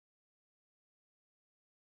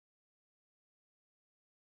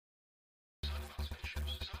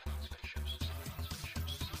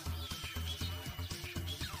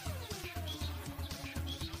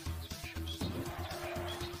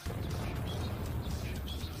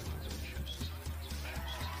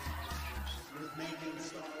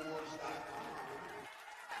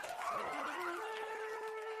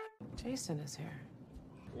Jason is here.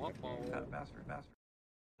 The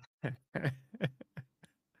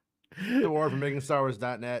War from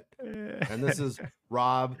MakingStarWars.net. And this is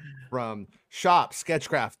Rob from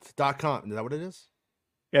ShopSketchcraft.com. Is that what it is?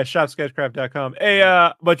 Yeah, shopsketchcraft.com. Hey,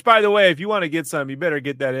 but by the way, if you want to get some, you better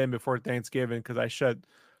get that in before Thanksgiving because I shut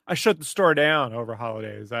the store down over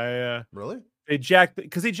holidays. Really? They jacked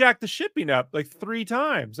the shipping up like 3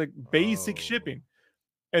 times, like basic shipping.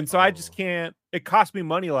 And so I just can't. It cost me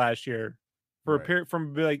money last year for a period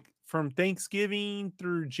from Thanksgiving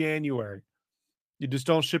through January. You just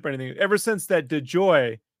don't ship anything. Ever since that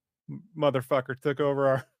DeJoy motherfucker took over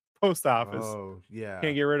our post office. Oh, yeah.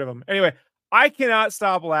 Can't get rid of him. Anyway, I cannot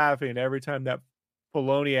stop laughing every time that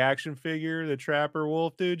Filoni action figure, the Trapper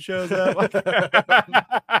Wolf dude, shows up.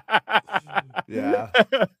 Yeah.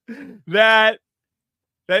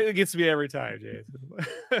 That gets me every time, Jason.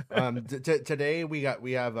 Today I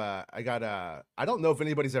don't know if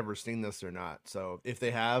anybody's ever seen this or not. So if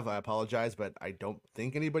they have, I apologize, but I don't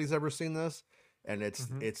think anybody's ever seen this. And it's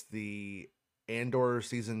the Andor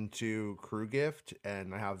season 2 crew gift,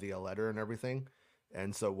 and I have the letter and everything.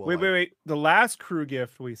 And so we'll wait. The last crew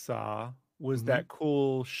gift we saw was that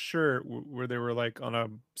cool shirt where they were like on a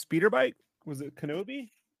speeder bike. Was it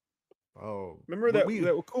Kenobi? Oh, remember that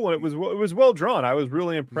was cool. And it was well drawn. I was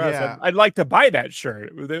really impressed. Yeah. I'd like to buy that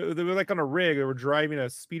shirt. They were like on a rig. They were driving a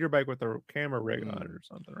speeder bike with a camera rig on it or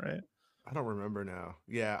something, right? I don't remember now.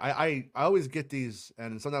 Yeah, I always get these,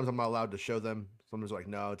 and sometimes I'm not allowed to show them. Sometimes they're like,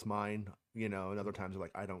 no, it's mine. And other times they're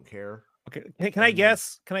like, I don't care. Okay, can I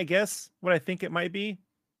guess? Can I guess what I think it might be?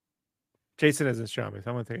 Jason isn't showing me,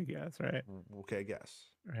 so I'm gonna take a guess. Right? Okay, guess.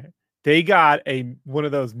 Right. They got one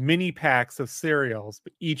of those mini packs of cereals,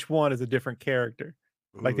 but each one is a different character.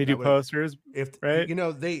 Like they do posters. Right?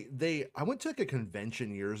 I went to like a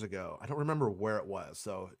convention years ago. I don't remember where it was.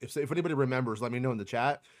 So if anybody remembers, let me know in the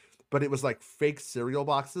chat. But it was like fake cereal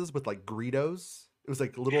boxes with like Greedos. It was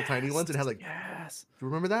like little tiny ones. It had like, do you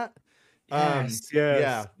remember that? Yes.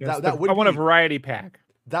 Yeah. Yes. That would I want a variety pack.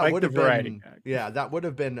 That like would have been pack. Yeah, that would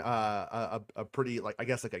have been a pretty, like, I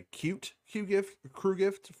guess like a cute crew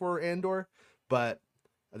gift for Andor, but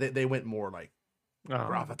they went more like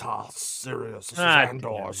Gravitas Sirius. This is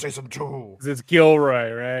Andor season 2. It's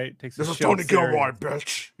Gilroy, right? This is Tony Gilroy,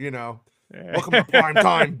 bitch. Welcome to prime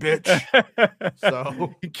time, bitch.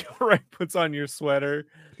 So Gilroy puts on your sweater,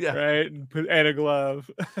 right, and a glove.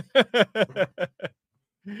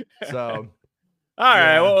 So. All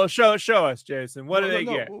right, well, show us, Jason. What do they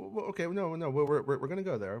get? Okay, no, we're gonna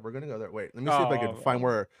go there. We're gonna go there. Wait, let me see if I can find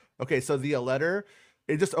where. Okay, so the letter,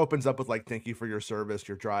 it just opens up with like, thank you for your service,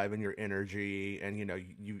 your drive, and your energy, and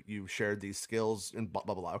you shared these skills and blah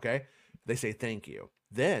blah blah. Okay, they say thank you.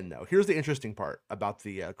 Then though, here's the interesting part about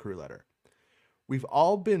the crew letter. We've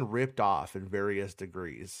all been ripped off in various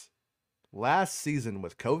degrees. Last season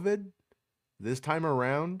with COVID, this time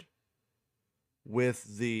around,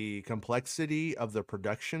 with the complexity of the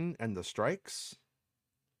production and the strikes.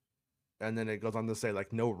 And then it goes on to say,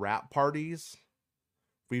 like, no rap parties.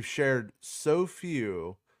 We've shared so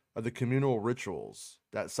few of the communal rituals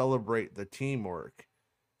that celebrate the teamwork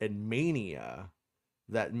and mania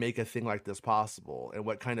that make a thing like this possible. And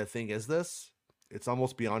what kind of thing is this? It's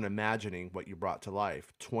almost beyond imagining what you brought to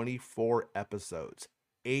life. 24 episodes,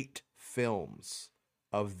 8 films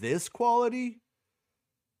of this quality,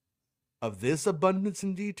 of this abundance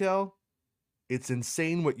and detail. It's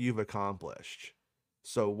insane what you've accomplished.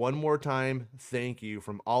 So one more time, thank you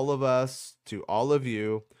from all of us to all of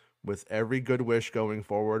you, with every good wish going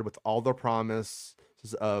forward, with all the promises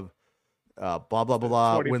of blah blah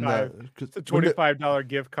blah. When it's a $25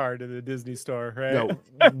 gift card to the Disney store, right? No,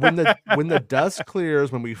 when the dust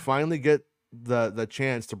clears, when we finally get the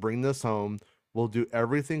chance to bring this home, we'll do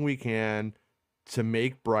everything we can to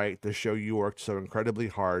make bright the show you worked so incredibly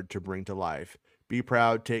hard to bring to life. Be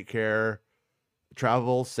proud, take care,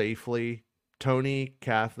 travel safely. Tony,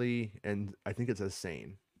 Kathy, and I think it says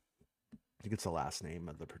Sane. I think it's the last name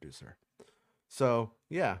of the producer. So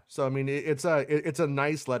yeah, so I mean, it's a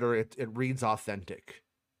nice letter. It reads authentic.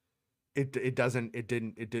 It didn't,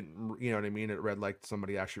 you know what I mean? It read like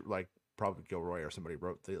somebody actually, like probably Gilroy or somebody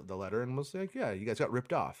wrote the letter and was like, yeah, you guys got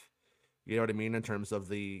ripped off. You know what I mean? In terms of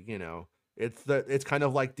the, it's kind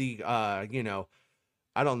of like the,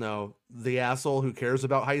 I don't know, the asshole who cares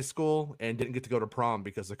about high school and didn't get to go to prom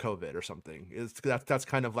because of COVID or something. That's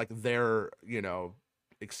kind of like their,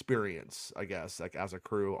 experience, I guess, like as a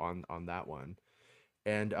crew on that one.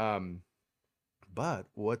 And but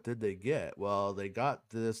what did they get? Well, they got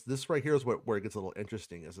this right here is where it gets a little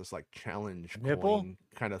interesting, is this like challenge nipple coin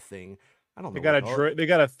kind of thing. I don't know. They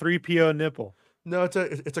got a 3PO nipple. No, it's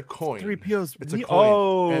a coin. 3PO's It's a me.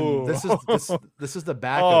 coin, and Oh, this is the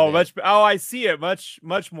back of oh, it, I see it. Much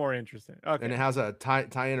more interesting. and Okay. it has a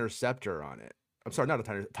tie interceptor on it. I'm sorry, not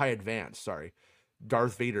a tie advance. Sorry,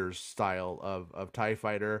 Darth Vader's style of tie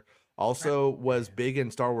fighter. Also was big in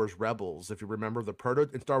Star Wars Rebels. If you remember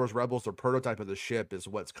in Star Wars Rebels, the prototype of the ship is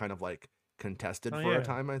what's kind of like contested for a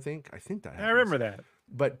time. I think that I happens. remember that.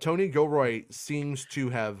 But Tony Gilroy seems to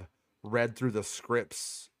have read through the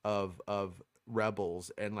scripts of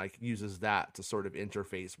Rebels and like uses that to sort of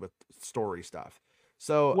interface with story stuff.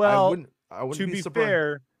 So Well, I wouldn't to be be surprised.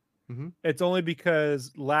 fair, it's only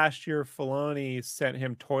because last year Filoni sent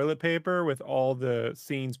him toilet paper with all the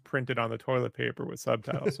scenes printed on the toilet paper with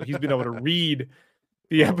subtitles. So he's been able to read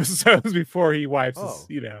the episodes before he wipes his,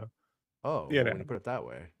 well, when you put it that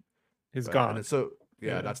way. he's But, gone. and so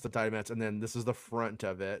that's the tie advance, and then this is the front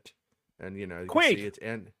of it, and you can Quake. see it's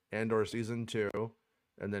Andor season 2,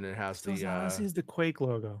 and then it has this is the Quake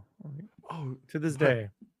logo. Oh, to this day.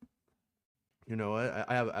 You know what?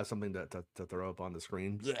 I have something to throw up on the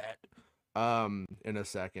screen. In a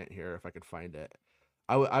second here, if I could find it.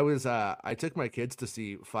 I took my kids to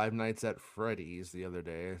see Five Nights at Freddy's the other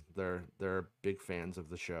day. They're big fans of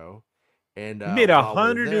the show, and made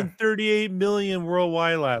 138 million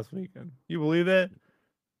worldwide last weekend. You believe that?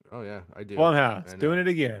 Oh yeah, I do. Blumhouse doing it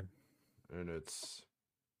again, and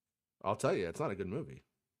I'll tell you, it's not a good movie.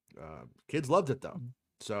 Kids loved it though,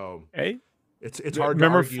 so hey. It's hard.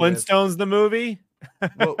 Remember to Flintstones with. The movie?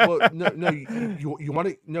 well, no. You want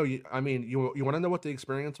to no. You want to know what the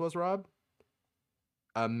experience was, Rob?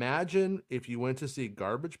 Imagine if you went to see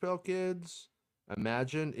Garbage Pail Kids.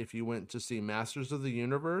 Imagine if you went to see Masters of the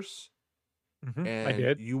Universe, and I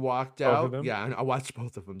did. You walked out. Yeah, I watched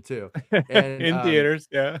both of them too. And in theaters.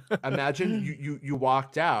 Yeah. Imagine you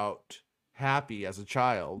walked out happy as a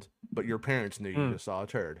child, but your parents knew you just saw a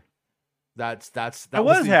turd. That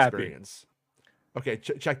was the happy. Experience. Okay,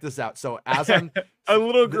 check this out. So as I'm a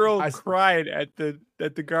little girl cried at the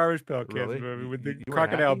Garbage Pail Kids movie when the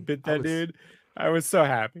crocodile bit that dude. I was so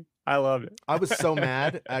happy. I loved it. I was so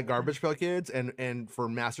mad at Garbage Pail Kids and for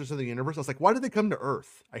Masters of the Universe. I was like, why did they come to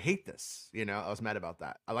Earth? I hate this. I was mad about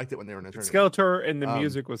that. I liked it when they were in eternity. Skeletor and the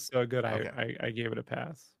music was so good. I gave it a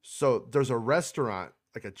pass. So there's a restaurant,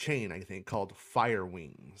 like a chain, I think, called Fire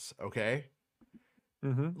Wings. Okay.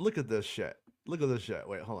 Look at this shit. Look at this shit.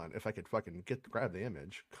 Wait, hold on. If I could fucking grab the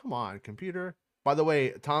image. Come on, computer. By the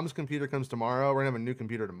way, Tom's computer comes tomorrow. We're gonna have a new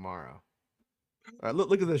computer tomorrow. All right,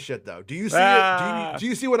 look at this shit though. Do you see it? Do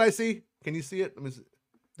you see what I see? Can you see it? Let me see.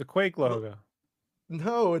 The Quake logo.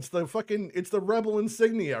 No, it's the Rebel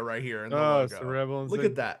insignia right here in the logo. It's the Rebel insignia.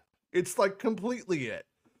 Look at that. It's like completely it.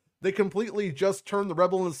 They completely just turned the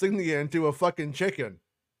Rebel insignia into a fucking chicken.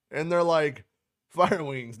 And they're like,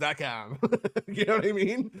 firewings.com. You know what I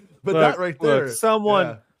mean? But that right there.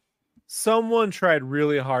 Someone tried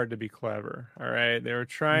really hard to be clever. All right. They were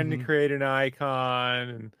trying to create an icon,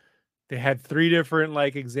 and they had 3 different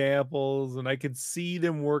like examples, and I could see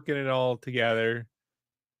them working it all together.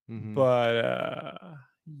 But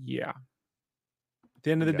yeah. At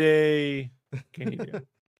the end of the day, what can you do?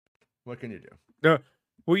 What can you do? No.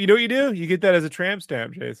 Well, you know what you do? You get that as a tramp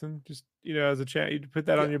stamp, Jason. Just, as a chat, you put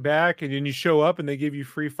that on your back, and then you show up and they give you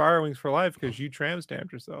free Fire Wings for life because you tramp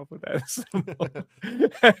stamped yourself with that symbol.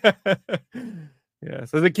 Yeah.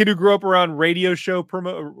 So the kid who grew up around radio show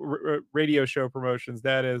promotions,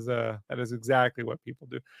 that is exactly what people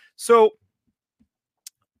do. So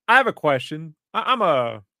I have a question. I'm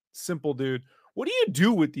a simple dude. What do you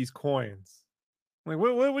do with these coins? Like,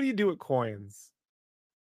 what do you do with coins?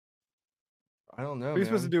 I don't know. What are you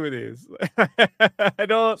supposed to do with these? I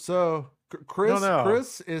don't. So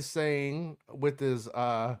Chris is saying with his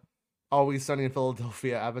Always Sunny in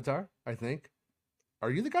Philadelphia avatar, I think. Are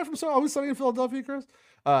you the guy from Always Sunny in Philadelphia, Chris?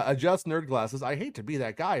 Adjust nerd glasses. I hate to be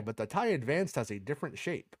that guy, but the tie advanced has a different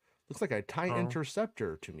shape. Looks like a tie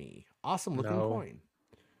interceptor to me. Awesome looking coin.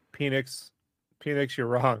 Phoenix, you're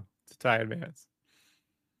wrong. It's a tie advanced.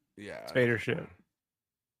 Yeah. It's Vader ship.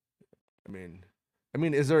 I mean,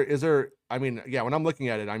 is there? I mean, yeah. When I'm looking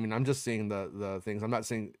at it, I mean, I'm just seeing the things. I'm not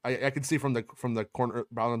seeing. I can see from the corner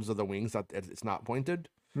bottoms of the wings that it's not pointed.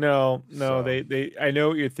 No. They. I know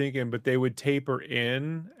what you're thinking, but they would taper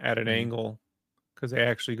in at an angle because they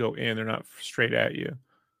actually go in. They're not straight at you.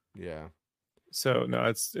 Yeah. So no,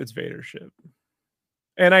 it's Vader ship.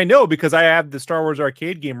 And I know because I have the Star Wars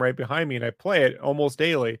arcade game right behind me, and I play it almost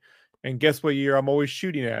daily. And guess what year I'm always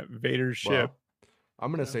shooting at? Vader's ship.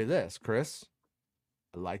 I'm gonna say this, Chris.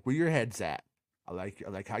 I like where your head's at. I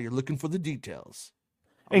like how you're looking for the details.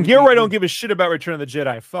 And Gilroy don't give a shit about Return of the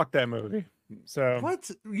Jedi. Fuck that movie. So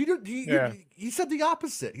what you said the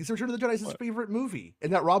opposite. He said Return of the Jedi is his favorite movie,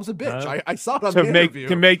 and that Rob's a bitch. I saw it on the interview.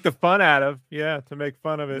 To make the fun out of, to make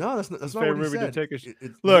fun of it. No, that's not what he said.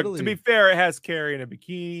 Look, to be fair, it has Carrie in a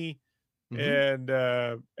bikini,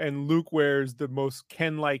 and Luke wears the most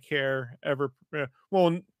Ken-like hair ever.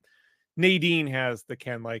 Well, Nadine has the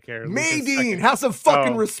Ken-like hair. Nadine, have some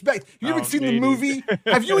fucking respect. You haven't seen the movie?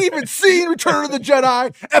 Have you even seen Return of the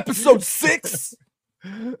Jedi, Episode 6?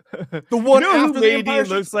 The one after the Empire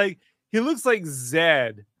looks like. He looks like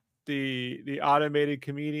Zed, the automated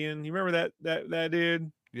comedian. You remember that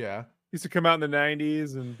dude? Yeah. He used to come out in the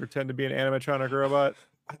 90s and pretend to be an animatronic robot.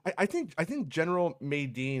 I think General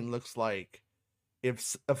Nadine looks like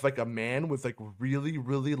if like a man with like really,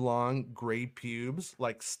 really long gray pubes,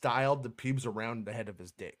 like styled the pubes around the head of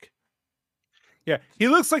his dick. Yeah, he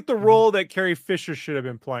looks like the role that Carrie Fisher should have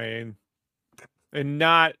been playing, and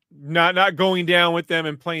not going down with them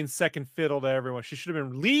and playing second fiddle to everyone. She should have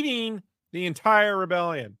been leading the entire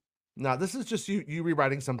rebellion. No, this is just you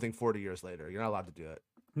rewriting something 40 years later. You're not allowed to do it.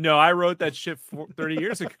 No, I wrote that shit 30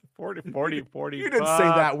 years ago. 40. You didn't say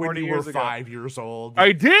that when you were 5 years old.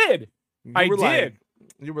 I did.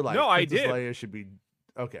 You were like, no, I Princess did. Leia should be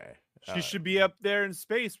okay. She should be up there in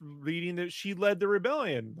space leading that. She led the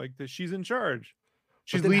rebellion, like that. She's in charge.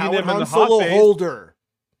 She's leading them in the hot phase. Holder.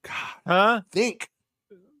 God, huh? Think.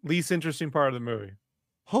 Least interesting part of the movie.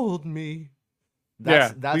 Hold me.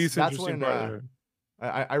 That's when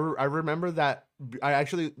I remember that. I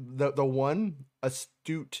actually the one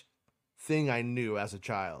astute thing I knew as a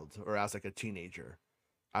child or as like a teenager,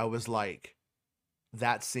 I was like,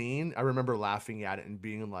 that scene, I remember laughing at it and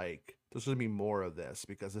being like, there's gonna be more of this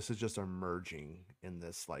because this is just emerging in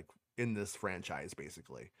this franchise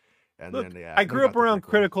basically. And look, then I grew up around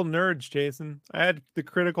critical nerds, Jason. I had the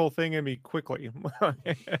critical thing in me quickly.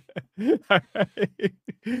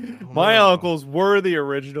 My uncles were the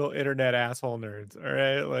original internet asshole nerds. All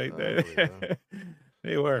right, like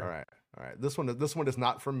they were. All right. This one is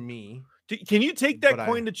not from me. Can you take that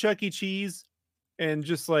coin to Chuck E. Cheese and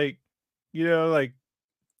just like, like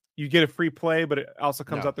you get a free play, but it also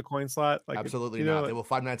comes out the coin slot? Like absolutely not. They will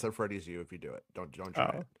Five Nights at Freddy's you if you do it. Don't try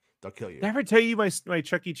it. They'll kill you. Did I ever tell you my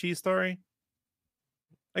Chuck E. Cheese story?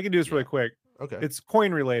 I can do this really quick. Okay. It's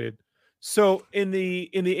coin related. So in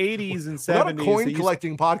the 80s and 70s, we're not a coin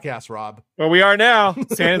collecting podcast, Rob. Well, we are now.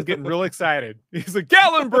 Sam's getting real excited. He's like,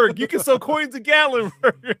 Gatlinburg, you can sell coins at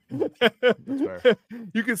Gatlinburg. That's fair.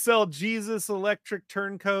 You can sell Jesus electric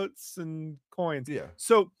turncoats and coins. Yeah.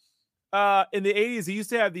 So in the 80s, they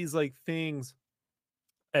used to have these like things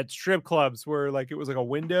at strip clubs where like it was like a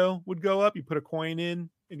window would go up. You put a coin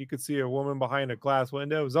in and you could see a woman behind a glass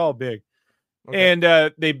window. It was all big. Okay.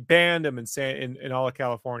 And they banned them in all of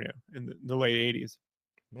California in the late 80s,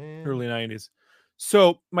 early 90s.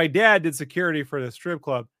 So my dad did security for the strip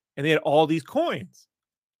club and they had all these coins.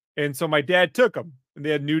 And so my dad took them and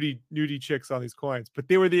they had nudie chicks on these coins, but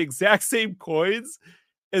they were the exact same coins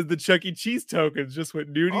as the Chuck E. Cheese tokens, just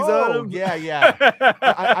with nudies on them. Yeah.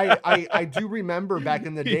 I do remember back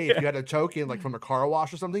in the day, if you had a token like from a car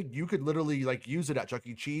wash or something, you could literally like use it at Chuck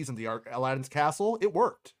E. Cheese and the Aladdin's Castle. It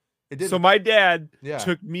worked. So my dad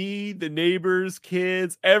took me, the neighbors,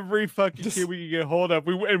 kids, every fucking kid we could get hold of.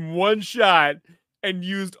 We went in one shot and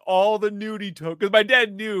used all the nudie tokens. Because my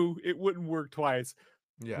dad knew it wouldn't work twice.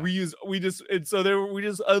 Yeah. We just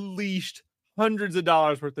unleashed hundreds of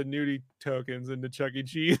dollars worth of nudie tokens into Chuck E.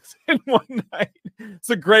 Cheese in one night. It's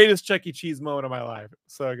the greatest Chuck E. Cheese moment of my life.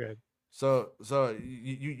 So good. So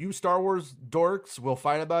you Star Wars dorks will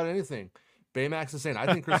fight about anything. Baymax is saying,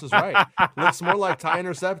 I think Chris is right. Looks more like TIE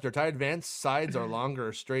Interceptor. TIE Advanced sides are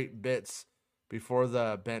longer, straight bits before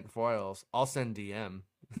the bent foils. I'll send DM.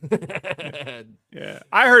 Yeah.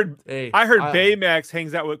 I heard Baymax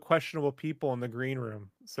hangs out with questionable people in the green room.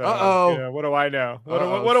 So what do I know?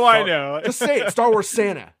 What do I know? Just say it. Star Wars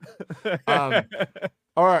Santa.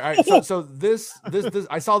 All right. So this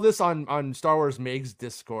I saw this on Star Wars Meg's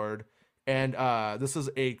Discord, and this is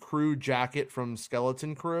a crew jacket from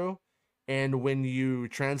Skeleton Crew. And when you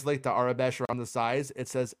translate the Arabesh around the sides, it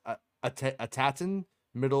says a Tatin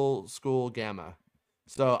middle school gamma.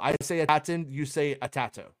 So I say a Tatin, you say a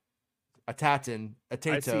Tato. A Tatin, a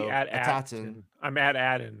Tato, a Tatin. I'm at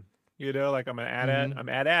Adin. Like I'm an Adin. I'm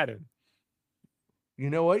at Adin. You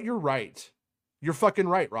know what? You're right. You're fucking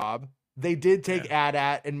right, Rob. They did take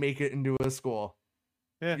AT-AT and make it into a school.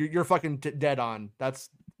 Yeah. You're fucking dead on.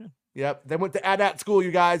 Yep. They went to AT-AT school,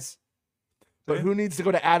 you guys. But who needs to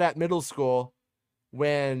go to AT-AT middle school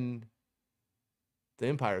when the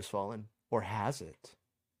Empire's fallen? Or has it?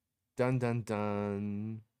 Dun, dun,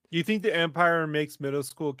 dun. You think the Empire makes middle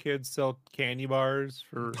school kids sell candy bars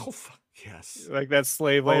for Yes. Like that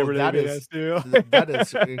slave labor they made us do. That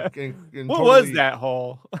is What was totally. that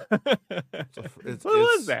hole? It's What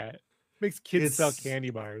was that? Makes kids sell it's candy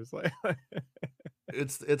bars. Like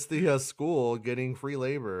it's the school getting free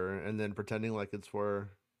labor and then pretending like it's for,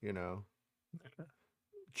 you know,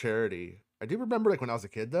 charity. I do remember like when I was a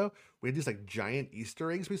kid though, we had these like giant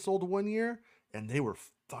Easter eggs we sold one year, and they were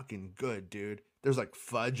fucking good, dude. There's like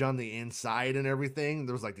fudge on the inside and everything.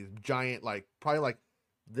 There was like these giant, like probably like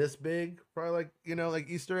this big, probably like, you know, like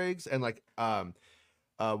Easter eggs. And like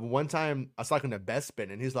one time I was talking to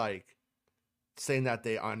Bespin and he's like saying that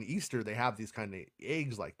they on Easter they have these kind of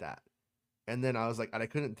eggs like that. And then I was like, and I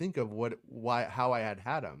couldn't think of how I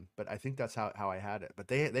had them, but I think that's how I had it. But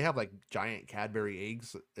they have like giant Cadbury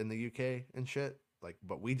eggs in the UK and shit. Like,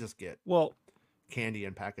 but we just get candy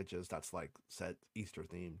in packages that's like set Easter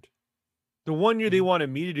themed. The one year they wanted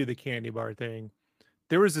me to do the candy bar thing,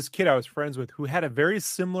 there was this kid I was friends with who had a very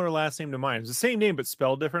similar last name to mine. It was the same name but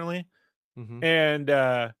spelled differently. Mm-hmm.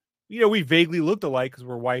 And you know, we vaguely looked alike because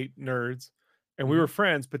we're white nerds, and we were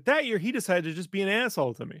friends. But that year, he decided to just be an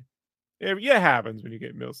asshole to me. It happens when you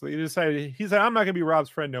get middle. So he said, I'm not gonna be Rob's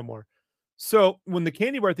friend no more. So when the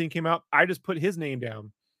candy bar thing came out, I just put his name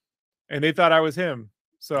down, and they thought I was him.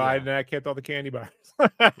 So I kept all the candy bars.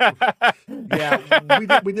 Yeah,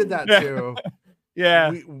 we did that too.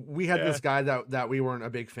 Yeah, we had this guy that we weren't a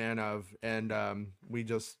big fan of, and we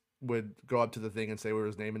just would go up to the thing and say what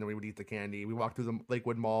was his name, and then we would eat the candy. We walked through the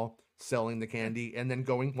Lakewood Mall selling the candy, and then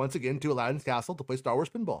going once again to Aladdin's Castle to play Star Wars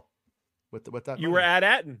Pinball. With that, you were at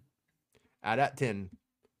Atten. At 10.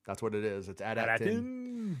 That's what it is. It's at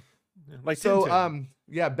 10. Like so,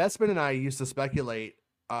 Bespin and I used to speculate,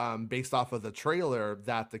 based off of the trailer,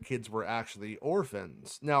 that the kids were actually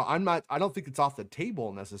orphans. Now, I don't think it's off the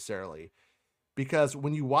table necessarily, because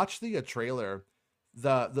when you watch the trailer,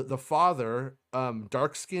 the father,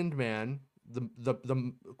 dark-skinned man,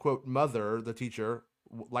 the quote mother, the teacher,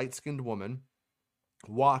 light-skinned woman,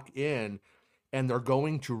 walk in, and they're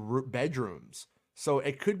going to bedrooms. So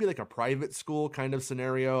it could be like a private school kind of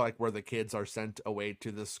scenario, like where the kids are sent away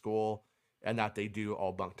to this school and that they do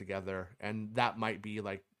all bunk together. And that might be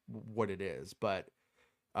like what it is. But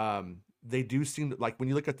they do seem like when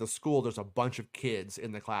you look at the school, there's a bunch of kids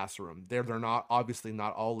in the classroom. They're not obviously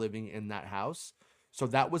not all living in that house. So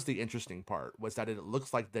that was the interesting part, was that it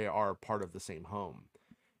looks like they are part of the same home.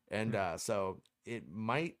 And so it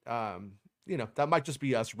might, that might just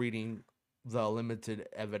be us reading the limited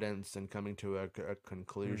evidence and coming to a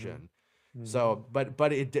conclusion. So,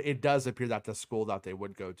 but it does appear that the school that they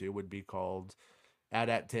would go to would be called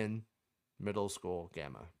Adat-10 Middle School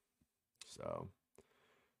Gamma. So,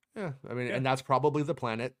 yeah, I mean, and that's probably the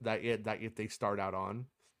planet that they start out on.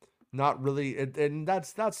 Not really, and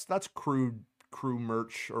that's crew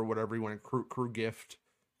merch or whatever you want, crew gift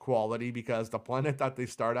quality, because the planet that they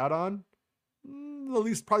start out on,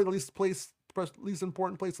 probably the least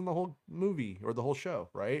important place in the whole movie or the whole show,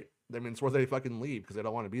 right? I mean, it's where they fucking leave because they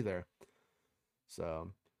don't want to be there.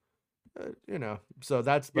 So, so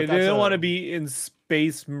that's. But they don't want to be in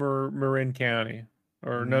Space Marin County,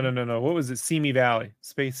 or no. What was it? Simi Valley,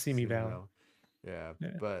 Space Simi Valley. Yeah,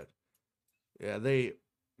 but they,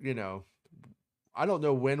 I don't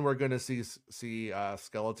know when we're gonna see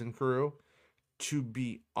Skeleton Crew. To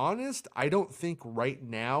be honest, I don't think right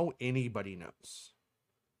now anybody knows.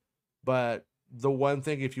 But the one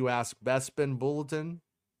thing, if you ask Bespin, Bulletin,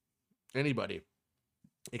 anybody,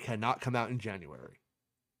 it cannot come out in January.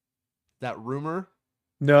 That rumor,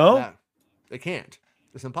 it can't.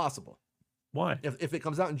 It's impossible. Why? If it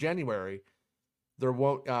comes out in January, there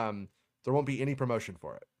won't be any promotion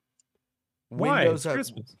for it. Why? It's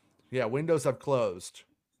Christmas. Yeah, windows have closed.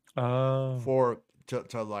 For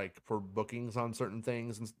bookings on certain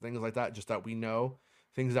things and things like that. Just that we know,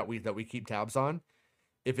 things that we keep tabs on.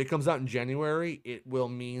 If it comes out in January, it will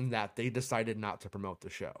mean that they decided not to promote the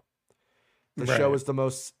show. The show is the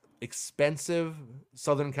most expensive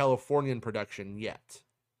Southern Californian production yet.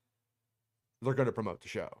 They're going to promote the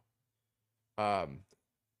show.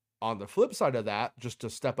 On the flip side of that, just to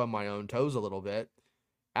step on my own toes a little bit,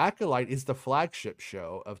 Acolyte is the flagship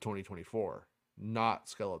show of 2024, not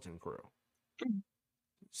Skeleton Crew.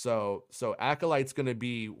 So Acolyte's going to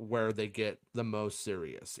be where they get the most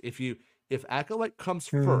serious. If Acolyte comes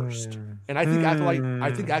first, and I think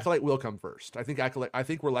Acolyte will come first. I think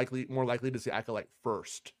we're more likely to see Acolyte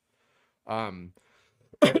first.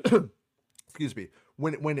 Excuse me.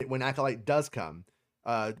 When Acolyte does come,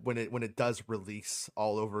 when it does release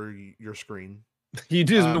all over your screen. You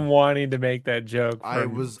just been wanting to make that joke. I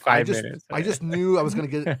just knew I was gonna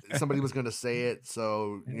get somebody was gonna say it.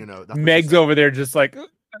 So Meg's over there just like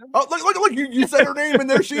Oh, look! You said her name, and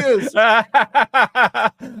there she is.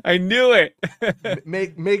 I knew it.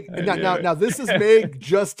 Meg. Now, this is Meg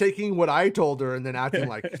just taking what I told her and then acting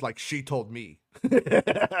like she told me.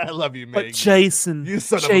 I love you, Meg. But Jason, you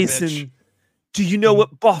son of a bitch. Do you know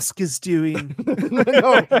what Bosk is doing?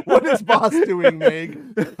 No, what is Bosk doing, Meg?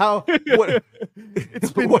 How? What?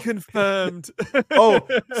 It's been confirmed. Oh,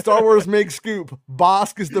 Star Wars Meg scoop.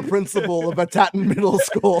 Bosk is the principal of Atatin Middle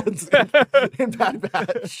School in Bad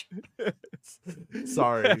Batch.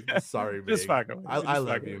 Sorry, Meg. Just fucking. I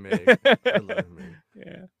love you, Meg. I love you,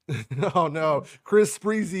 Meg. Yeah. Oh no, Chris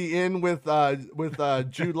Spreezy in with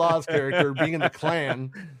Jude Law's character being in the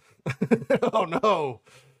clan. Oh no.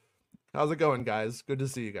 How's it going, guys? Good to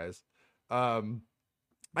see you guys. I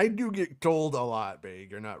do get told a lot,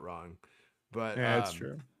 Meg. You're not wrong, but yeah, that's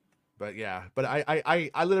true. But yeah, but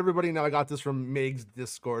I let everybody know I got this from Meg's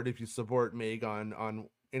Discord. If you support Meg on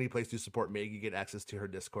any place you support Meg, you get access to her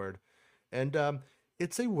Discord, and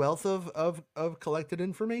it's a wealth of collected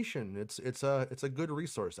information. It's a good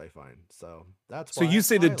resource, I find. So that's so you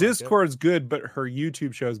say the Discord's good, but her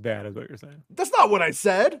YouTube show's bad, is what you're saying? That's not what I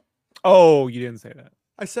said. Oh, you didn't say that.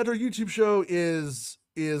 I said her YouTube show is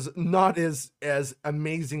not as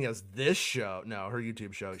amazing as this show. No, her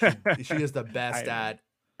YouTube show. She is the best at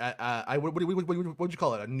what would you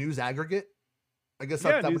call it? A news aggregate? I guess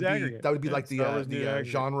that would be like the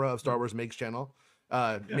genre of Star Wars Meg's channel.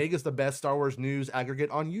 Meg is the best Star Wars news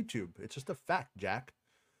aggregate on YouTube. It's just a fact, Jack.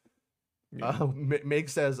 Yeah. Meg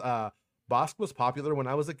says Bosk was popular when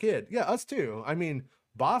I was a kid. Yeah, us too. I mean,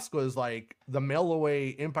 Bosk was like the mail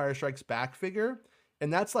away Empire Strikes Back figure.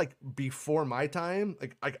 And that's like before my time.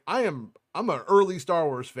 Like I'm an early Star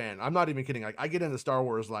Wars fan. I'm not even kidding. Like I get into Star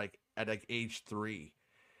Wars like at like age 3.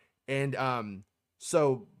 And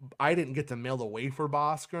so I didn't get to mail away for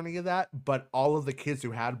Bosk or any of that, but all of the kids who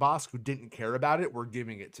had Bosk who didn't care about it were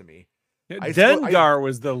giving it to me. Yeah, Dengar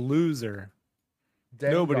was the loser.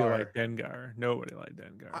 Nobody liked Dengar.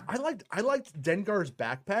 I liked Dengar's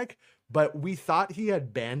backpack, but we thought he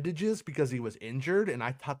had bandages because he was injured, and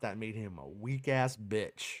I thought that made him a weak ass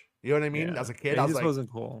bitch. You know what I mean? As a kid, I was like, wasn't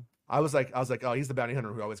cool. I was like, oh, he's the bounty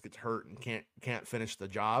hunter who always gets hurt and can't finish the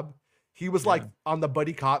job. He was like on the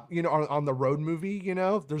buddy cop, on the road movie.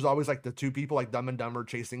 There's always like the two people like Dumb and Dumber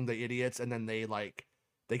chasing the idiots, and then they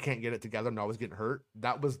can't get it together and always get hurt.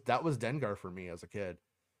 That was Dengar for me as a kid.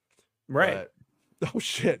 Right. Oh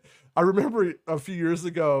shit. I remember a few years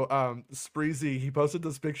ago, Spreezy, he posted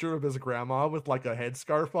this picture of his grandma with like a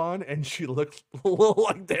headscarf on, and she looked a little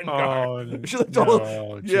like Dengar. Oh, she looked a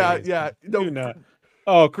little, yeah. No,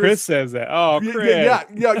 oh, Chris says that. Oh, Chris.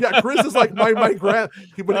 Yeah. Chris is like my grandma.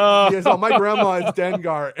 My grandma is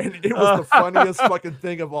Dengar, and it was the funniest fucking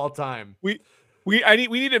thing of all time. We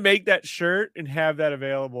need to make that shirt and have that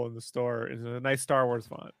available in the store. It's a nice Star Wars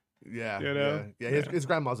font. Yeah. His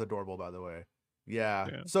grandma's adorable, by the way.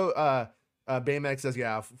 Yeah. So Baymax says,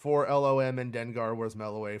 for LOM and Dengar, where's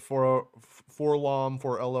Melloway? For Lom,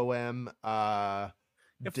 for LOM.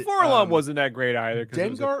 Forlom wasn't that great either because it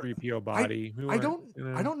was a 3PO body. I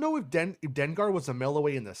don't know if Dengar was a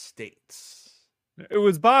Melloway in the States. It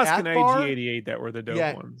was Bosk and IG-88 that were the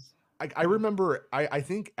dope ones. I remember. I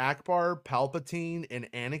think Akbar, Palpatine,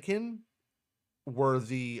 and Anakin were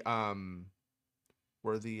the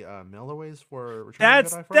Melloways for Return of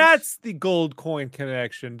the Jedi. That's the gold coin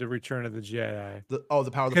connection to Return of the Jedi. The power of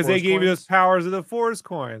the Force, because they gave you those powers of the Force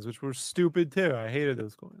coins, which were stupid too. I hated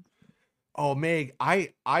those coins. Oh, Meg,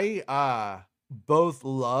 I both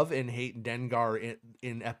love and hate Dengar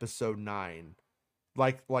in episode 9.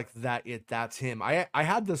 Like that's him. I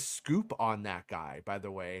had the scoop on that guy, by the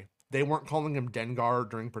way. They weren't calling him Dengar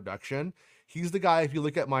during production. He's the guy, if you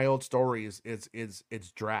look at my old stories, it's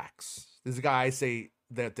Drax. This is the guy I say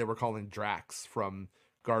that they were calling Drax from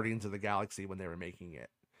Guardians of the Galaxy when they were making it.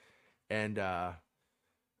 And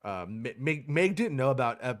Meg didn't know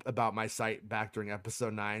about my site back during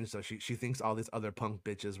episode 9, so she thinks all these other punk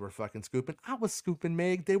bitches were fucking scooping. I was scooping,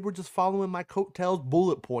 Meg. They were just following my coattails,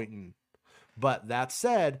 bullet pointing. But that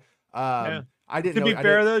said, I didn't know. To be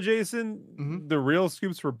fair though, Jason, the real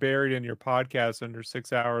scoops were buried in your podcast under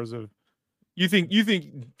 6 hours of. You think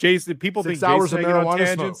Jason? People 6 think hours Jason of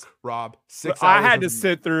marijuana smoke, Rob. 6 hours. I had to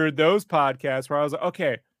sit through those podcasts where I was like,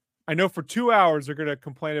 okay, I know for 2 hours they're gonna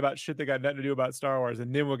complain about shit that got nothing to do about Star Wars,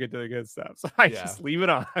 and then we'll get to the good stuff. So I just leave it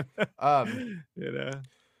on.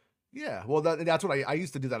 Yeah, well, that's what I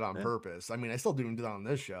used to do that on purpose. I mean, I still do that on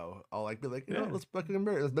this show. I'll be like, let's fucking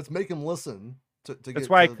embarrass. Let's make him listen. That's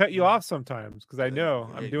why I cut you off sometimes because I know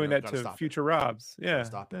I'm doing that to future Robs. Yeah,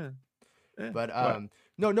 stop it. But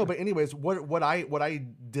no. But anyways, what I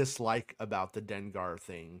dislike about the Dengar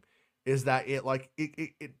thing is that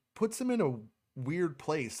it puts him in a weird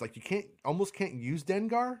place. Like you can't use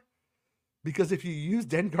Dengar, because if you use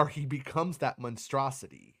Dengar, he becomes that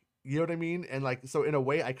monstrosity. You know what I mean? And like, so in a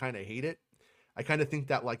way, I kind of hate it. I kind of think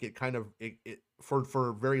that like it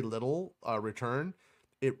for very little return,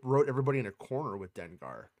 it wrote everybody in a corner with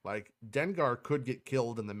Dengar. Like Dengar could get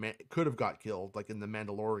killed could have got killed like in the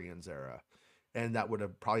Mandalorians era, and that would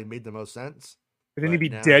have probably made the most sense. But then he'd But be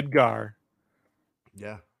now, Deadgar.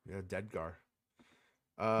 yeah, yeah, Dengar.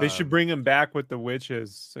 They should bring him back with the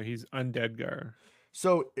witches, so he's undeadgar.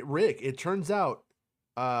 So Rick, it turns out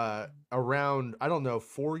around, I don't know,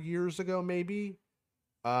 4 years ago maybe,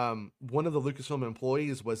 one of the Lucasfilm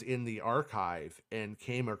employees was in the archive and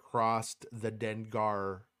came across the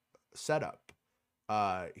Dengar setup,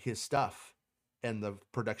 his stuff, and the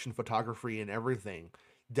production photography and everything.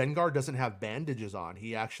 Dengar doesn't have bandages on.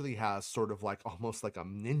 He actually has sort of like almost like a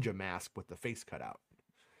ninja mask with the face cut out.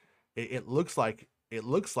 It looks like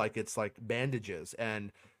it's like bandages,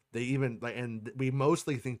 and they even like, and we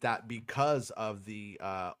mostly think that because of the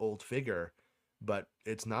old figure, but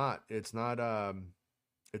it's not. It's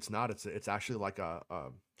actually like a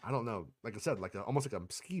I don't know, like I said, like almost like a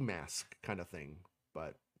ski mask kind of thing.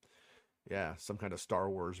 But yeah, some kind of Star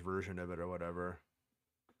Wars version of it or whatever.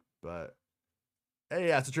 But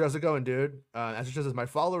hey, Astro, how's it going, dude? Astro says, my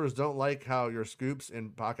followers don't like how your scoops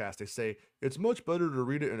in podcast. They say it's much better to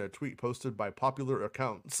read it in a tweet posted by popular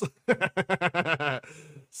accounts.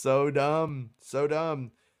 So dumb, so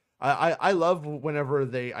dumb. I love whenever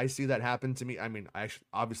I see that happen to me. I mean, I actually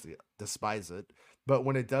obviously despise it, but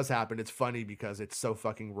when it does happen, it's funny because it's so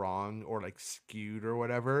fucking wrong or like skewed or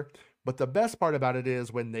whatever. But the best part about it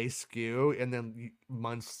is when they skew, and then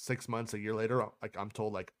months, 6 months, a year later, like I'm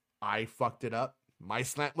told, like I fucked it up. My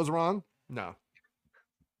slant was wrong. No,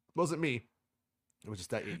 it wasn't me. It was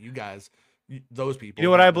just that you guys, those You people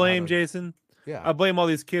know what I don't know how blame, to. Jason? Yeah. I blame all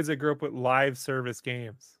these kids that grew up with live service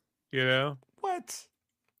games. What?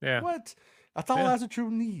 Yeah. What? That's all Yeah.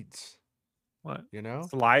 True needs. What? You know?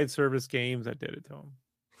 It's the live service games that did it to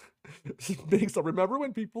him. So remember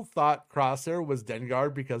when people thought Crosshair was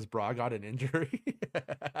Dengar because Bra got an injury?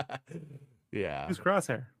 Yeah. Who's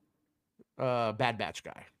Crosshair? Bad Batch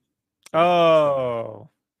guy. Oh.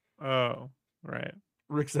 Oh, right.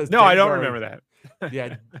 Rick says no, Dengar, I don't remember that.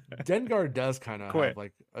 Yeah, Dengar does kind of Quit. have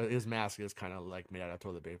like his mask is kind of like made out of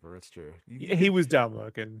toilet paper. It's true. He was dumb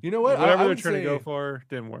looking. You know what? Whatever I they're would trying to go say- for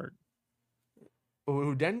didn't work.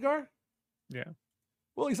 Who, Dengar? Yeah.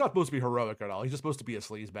 Well, he's not supposed to be heroic at all. He's just supposed to be a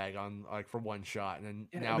sleazebag on like for one shot, and then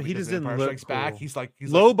Yeah, now but he because just didn't Empire look Strikes Back, cool. he's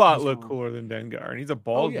Lobot he's- looked cooler than Dengar, and he's a Oh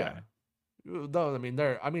bald yeah. guy. No,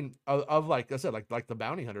 I mean of like I said, like the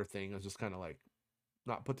bounty hunter thing is just kind of like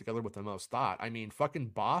not put together with the most thought. I mean, fucking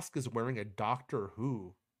Bosk is wearing a Doctor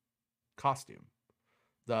Who costume.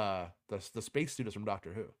 The space suit is from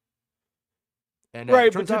Doctor Who. And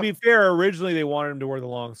Right, but to be fair, originally they wanted him to wear the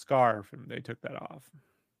long scarf, and they took that off.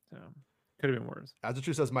 So could have been worse. As the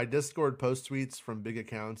truth says, my Discord post tweets from big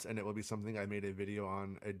accounts, and it will be something I made a video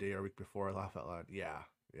on a day or week before. I laugh out loud. Yeah,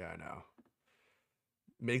 I know.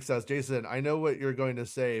 Make says, Jason, I know what you're going to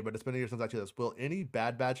say, but it's been a year since I did this. Will any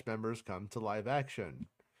Bad Batch members come to live action?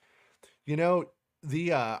 You know,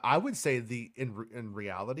 the I would say in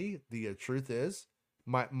reality, the truth is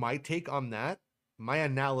my take on that, my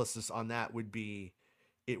analysis on that would be,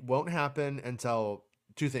 it won't happen until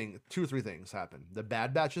two or three things happen. The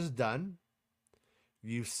Bad Batch is done.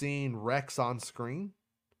 You've seen Rex on screen.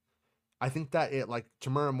 I think that like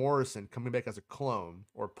Tamara Morrison coming back as a clone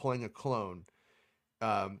or playing a clone.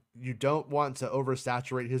 You don't want to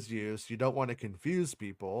oversaturate his use. You don't want to confuse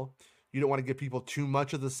people. You don't want to give people too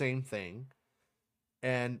much of the same thing.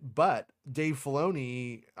 But Dave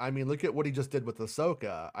Filoni, I mean, look at what he just did with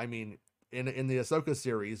Ahsoka. I mean, in the Ahsoka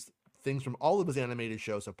series, things from all of his animated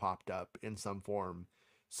shows have popped up in some form.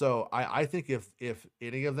 So I think if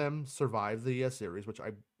any of them survive the series, which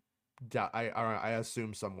I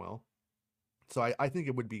assume some will, so I think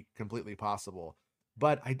it would be completely possible.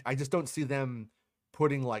 But I just don't see them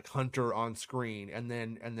putting like Hunter on screen and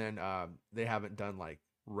then they haven't done like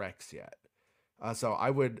Rex yet. So I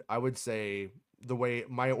would say the way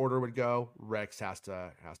my order would go, Rex has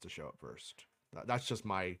to show up first. That's just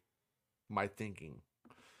my thinking.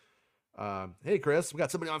 Hey Chris, we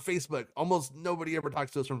got somebody on Facebook. Almost nobody ever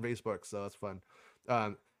talks to us from Facebook, so that's fun.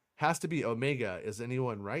 Has to be Omega. Is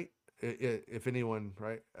anyone right? If anyone,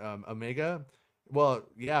 right? Omega. Well,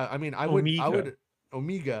 yeah. I mean, I would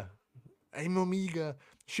Omega. I'm Omega.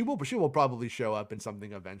 She will probably show up in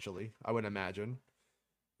something eventually, I would imagine.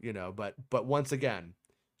 You know, but once again,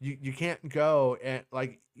 you can't go and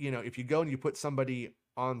like, you know, if you go and you put somebody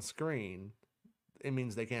on screen, it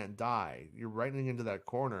means they can't die. You're writing into that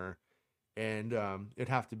corner, and it'd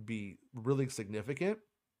have to be really significant.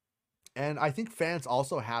 And I think fans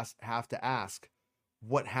also have to ask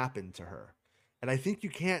what happened to her. And I think you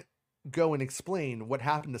can't go and explain what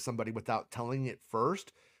happened to somebody without telling it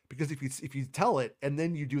first, because if you tell it and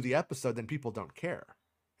then you do the episode, then people don't care.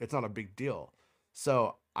 It's not a big deal.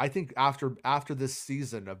 So I think after this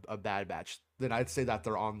season of Bad Batch, then I'd say that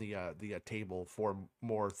they're on the table for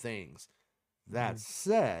more things. That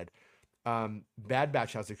said, Bad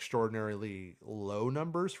Batch has extraordinarily low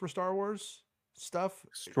numbers for Star Wars stuff.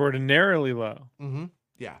 Extraordinarily low. Mm-hmm.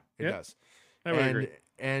 Yeah, it does. I would agree.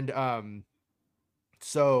 And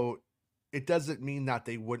so it doesn't mean that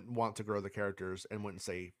they wouldn't want to grow the characters and wouldn't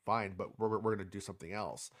say fine, but we're going to do something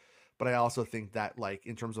else. But I also think that, like,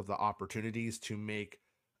 in terms of the opportunities to make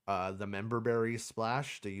the member berries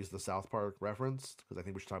splash, to use the South Park reference, because I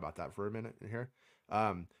think we should talk about that for a minute here.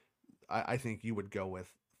 I think you would go with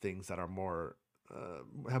things that are more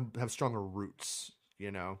have stronger roots.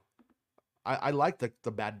 You know, I like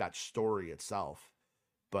the Bad Batch story itself,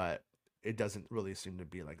 but it doesn't really seem to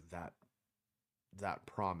be like that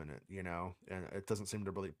prominent, you know, and it doesn't seem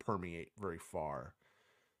to really permeate very far.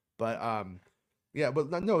 But yeah,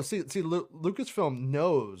 but no, see, Lucasfilm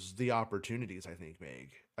knows the opportunities, I think,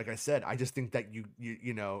 Meg. Like I said, I just think that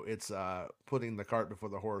you know, it's putting the cart before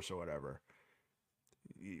the horse or whatever.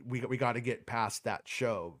 We got to get past that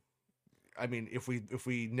show. I mean, if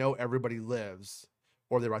we know everybody lives,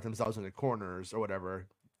 or they write themselves into corners or whatever,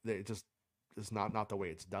 they just it's not the way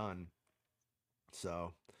it's done.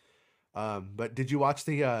 So, but did you watch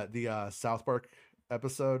the South Park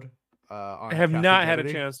episode? On I have Kathleen not had a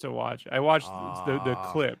Kennedy? chance to watch. I watched the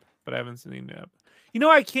clip, but I haven't seen the. You know,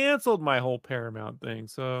 I canceled my whole Paramount thing,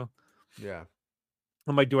 so yeah.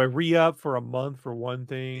 I'm like, do I re-up for a month for one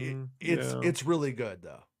thing? It's really good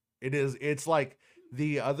though. It is. It's like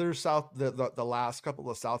the other the last couple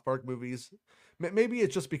of South Park movies. Maybe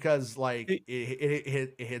it's just because like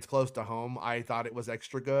it hits close to home. I thought it was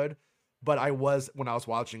extra good, but when I was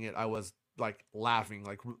watching it, I was like laughing,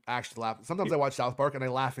 like actually laughing. Sometimes I watch South Park and I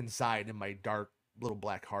laugh inside in my dark little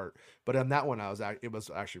black heart. But on that one, it was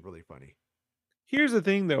actually really funny. Here's the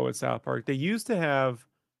thing though with South Park, they used to have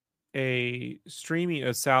a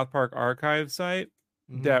South Park archive site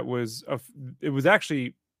Mm-hmm. that was it was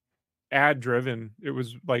actually ad driven. It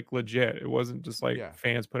was like legit. It wasn't just like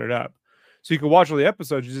fans put it up. So you could watch all the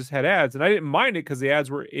episodes, you just had ads. And I didn't mind it because the ads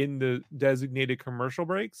were in the designated commercial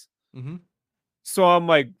breaks. Mm-hmm. So I'm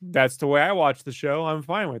like, that's the way I watch the show. I'm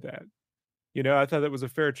fine with that. You know, I thought that was a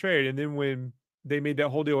fair trade. And then when they made that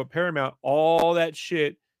whole deal with Paramount, all that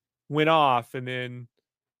shit went off. And then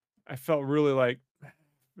I felt really like,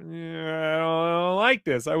 I don't like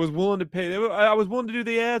this. I was willing to pay. I was willing to do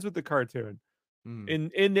the ads with the cartoon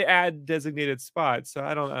in the ad designated spot. So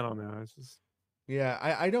I don't know. It's just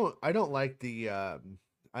I don't like the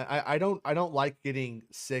I don't like getting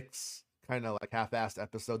 6 kind of like half-assed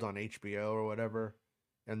episodes on HBO or whatever,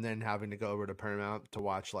 and then having to go over to Paramount to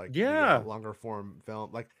watch like the longer form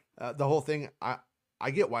film. Like the whole thing.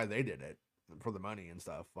 I get why they did it, for the money and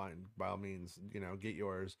stuff. Fine, by all means, you know, get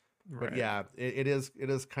yours. right. But yeah, it is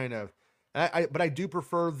kind of. But I do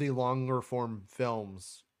prefer the longer form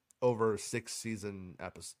films over 6-season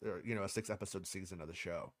episode, or, you know, a 6-episode season of the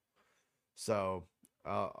show. So,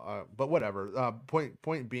 but whatever.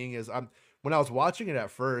 Point being is, when I was watching it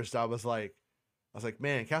at first, I was like,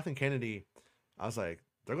 man, Kathleen Kennedy. I was like,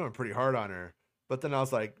 they're going pretty hard on her. But then I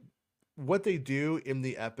was like, what they do in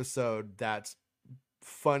the episode that's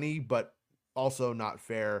funny but also not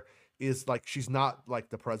fair is like, she's not like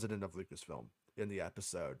the president of Lucasfilm in the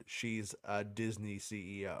episode. She's a Disney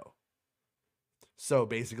CEO. So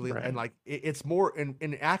basically, and like it's more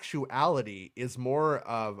in actuality is more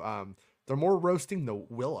of they're more roasting the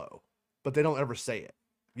Willow, but they don't ever say it.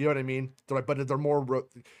 You know what I mean? They're like, but they're more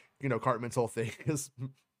you know, Cartman's whole thing is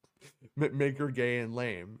make her gay and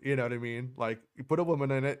lame. You know what I mean? Like, you put a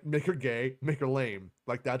woman in it, make her gay, make her lame.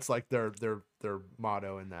 Like, that's like their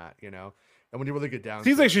motto in that, you know. And when you really get down,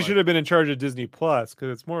 seems like she should have been in charge of Disney Plus,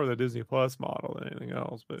 because it's more of the Disney Plus model than anything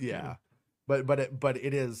else. But yeah. You know. But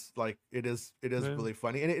it is like it is really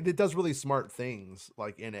funny, and it does really smart things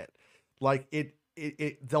like in it. Like it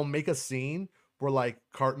they'll make a scene where like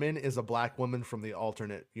Cartman is a black woman from the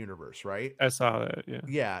alternate universe, right? I saw that, yeah.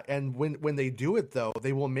 Yeah, and when they do it though,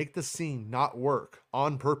 they will make the scene not work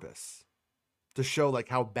on purpose to show like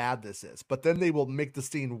how bad this is. But then they will make the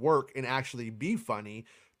scene work and actually be funny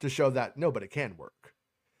to show that no, but it can work.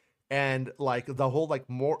 And like the whole like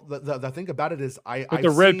more the thing about it is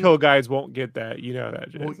the red pill guys won't get that, you know that.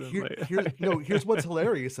 Well, here's what's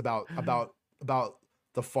hilarious about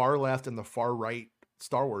the far left and the far right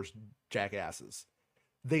Star Wars jackasses.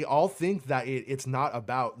 They all think that it's not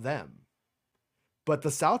about them. But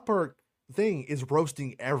the South Park thing is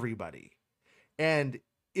roasting everybody. And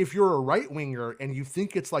if you're a right winger and you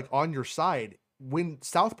think it's like on your side, when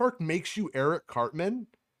South Park makes you Eric Cartman,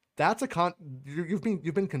 that's you've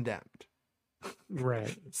been condemned.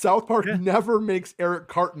 Right. South Park never makes Eric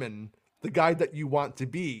Cartman the guy that you want to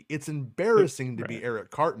be. It's embarrassing to be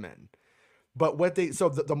Eric Cartman. But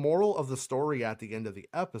the moral of the story at the end of the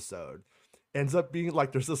episode ends up being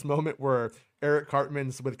like, there's this moment where Eric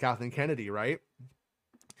Cartman's with Kathleen Kennedy, right?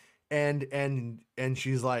 And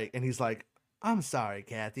she's like, and he's like, I'm sorry,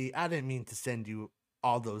 Kathy, I didn't mean to send you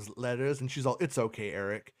all those letters. And she's all, it's okay,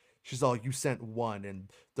 Eric. She's all, you sent one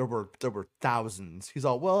and there were thousands. He's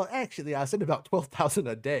all, well, actually I sent about 12,000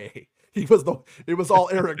 a day. It was all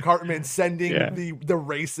Eric Cartman sending the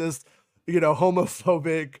racist,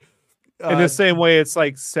 homophobic. In the same way, it's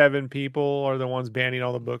like 7 people are the ones banning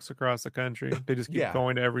all the books across the country. They just keep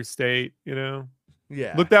going to every state,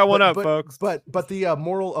 Yeah. Look that one up, folks. But the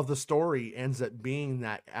moral of the story ends up being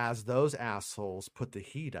that as those assholes put the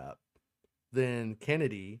heat up, then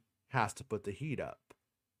Kennedy has to put the heat up.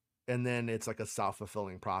 And then it's like a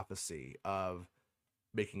self-fulfilling prophecy of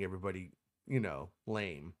making everybody,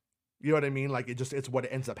 lame. You know what I mean? Like it's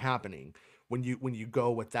what ends up happening when you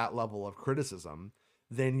go with that level of criticism.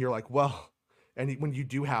 Then you're like, well, and when you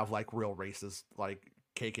do have like real racist, like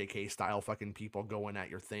KKK style fucking people going at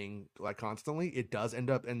your thing like constantly, it does end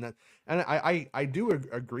up in that. And I do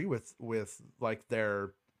agree with like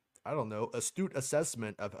their, I don't know, astute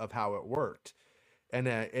assessment of how it worked. And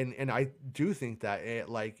I do think that it,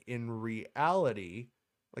 like in reality,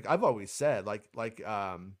 like I've always said,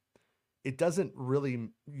 it doesn't really,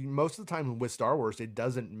 most of the time with Star Wars, it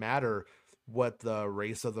doesn't matter what the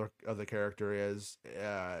race of the character is,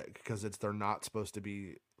 because they're not supposed to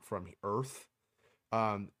be from Earth.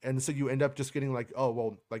 And so you end up just getting like, oh,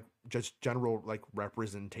 well, like just general like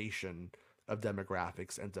representation of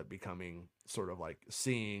demographics ends up becoming sort of like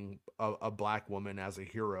seeing a black woman as a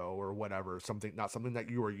hero or whatever, not something that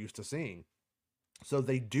you were used to seeing. So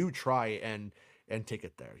they do try and take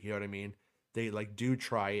it there. You know what I mean? They like do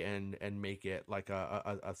try and make it like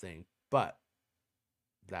a thing. But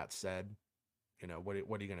that said, what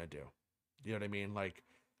are you gonna do? You know what I mean? Like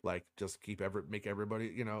just make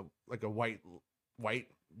everybody, like a white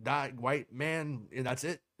man, and that's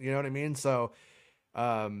it. You know what I mean? So,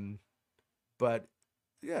 but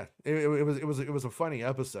yeah, it was a funny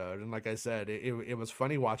episode, and like I said, it was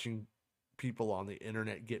funny watching people on the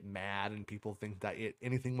internet get mad and people think that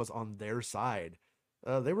anything was on their side.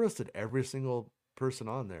 They roasted every single person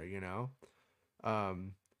on there,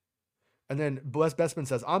 And then Bestman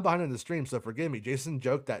says, I'm behind in the stream, so forgive me. Jason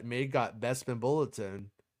joked that May got Bestman Bulletin,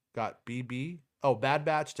 got BB. Oh, Bad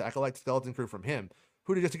Batch to Acolyte Skeleton Crew from him.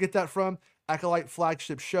 Who did you get that from? Acolyte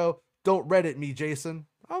Flagship Show. Don't Reddit me, Jason.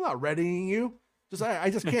 I'm not Redditing you. I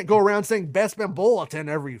just can't go around saying Bestman Bulletin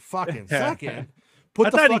every fucking second.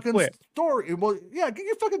 Put the fucking story. Well, yeah, get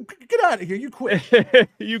out of here. You quit.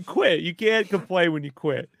 You quit. You can't complain when you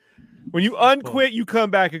quit. When you unquit, you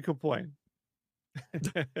come back and complain.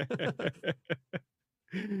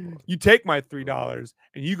 You take my $3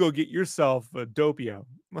 and you go get yourself a Doppio.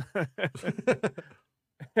 Well,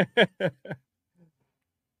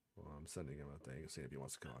 I'm sending him a thing, see if he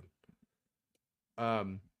wants to come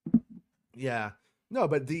on. Yeah, no,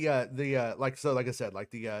 but the like I said,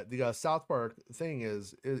 like the South Park thing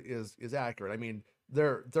is accurate. I mean,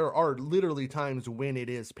 there are literally times when it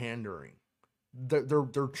is pandering. There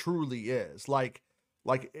truly is. Like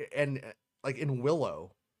in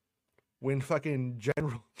Willow, when fucking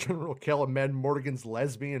General Kellerman Morgan's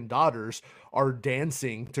lesbian daughters are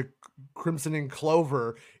dancing to Crimson and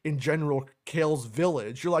Clover in General Kale's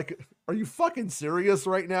village. You're like, are you fucking serious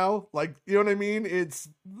right now? Like, you know what I mean? It's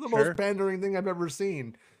the most pandering thing I've ever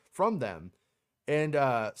seen from them. And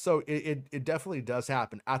so it definitely does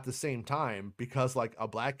happen. At the same time, because like a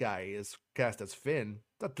black guy is cast as Finn,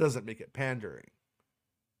 that doesn't make it pandering.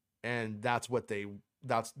 And that's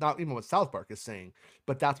not even what South Park is saying,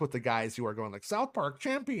 but that's what the guys who are going like, South Park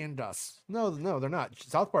championed us. No, they're not.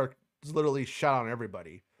 South Park is literally shot on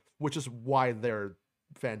everybody, which is why they're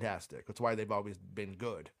fantastic. It's why they've always been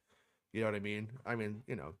good. You know what I mean? I mean,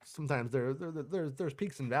 sometimes there's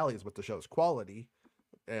peaks and valleys with the show's quality,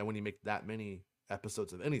 and when you make that many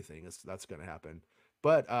episodes of anything, that's going to happen.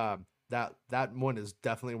 But that one is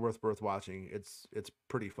definitely worth watching. It's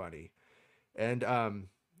pretty funny, and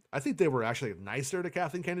I think they were actually nicer to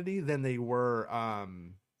Kathleen Kennedy than they were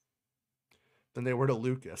to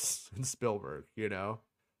Lucas and Spielberg.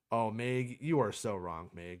 Oh, Meg, you are so wrong,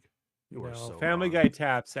 Meg. You are so Family wrong. Guy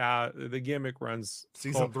taps out. The gimmick runs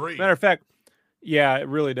season 3. Matter of fact, yeah, it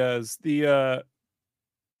really does. The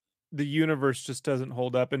universe just doesn't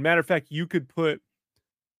hold up. And matter of fact, you could put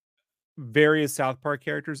various South Park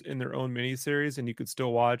characters in their own miniseries and you could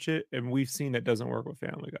still watch it. And we've seen that doesn't work with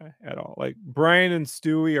Family Guy at all. Like Brian and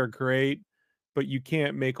Stewie are great, but you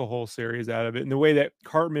can't make a whole series out of it. And the way that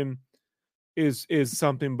Cartman is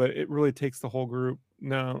something, but it really takes the whole group.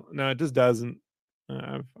 No, it just doesn't.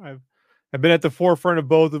 I've been at the forefront of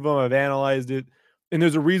both of them. I've analyzed it, and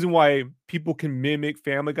there's a reason why people can mimic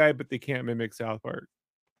Family Guy, but they can't mimic South Park.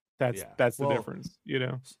 That's the difference, you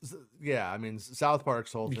know. Yeah, I mean South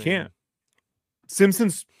Park's whole you thing. Can't.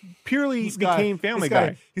 Simpsons purely became Family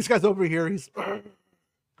Guy. This guy's over here. He's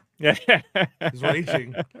yeah, he's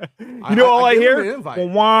raging. You know, all I hear,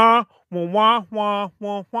 wah wah wah wah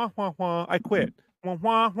wah wah wah. I quit. Wah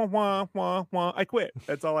wah wah wah wah wah. I quit.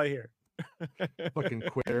 That's all I hear. Fucking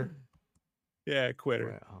quitter. Yeah,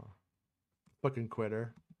 quitter. Fucking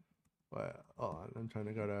quitter. What? Oh, I'm trying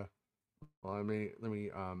to go to. Well, let me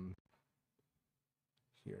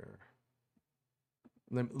here.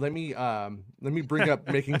 Let me bring up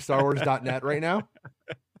makingstarwars.net right now.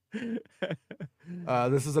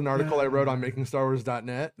 This is an article I wrote on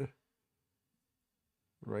makingstarwars.net.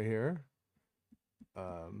 Right here.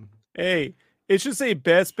 Hey, it should say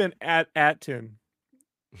Bespin at Atten.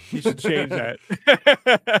 You should change that.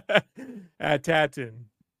 At Atten.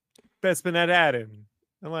 Bespin at Atten.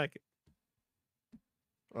 I like it.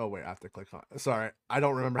 Oh wait, I have to click on. Sorry, I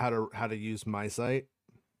don't remember how to use my site.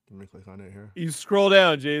 Let me click on it here. You scroll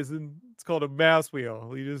down, Jason. It's called a mouse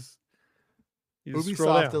wheel. You just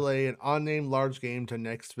Ubisoft delay an unnamed large game to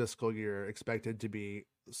next fiscal year, expected to be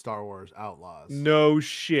Star Wars Outlaws. No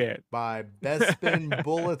shit. By Bespin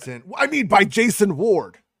Bulletin. I mean, by Jason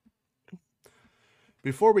Ward.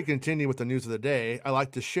 Before we continue with the news of the day, I'd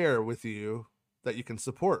like to share with you that you can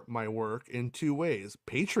support my work in 2 ways.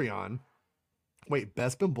 Patreon. Wait,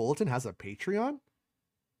 Bespin Bulletin has a Patreon?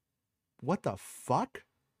 What the fuck?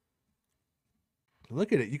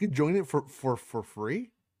 Look at it. You can join it for free?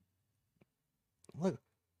 Look,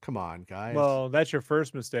 come on, guys. Well, that's your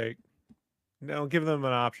first mistake. No, give them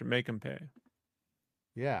an option. Make them pay.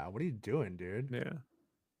 Yeah, what are you doing, dude? Yeah.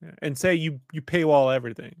 And say you paywall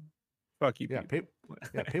everything. Fuck you. Yeah,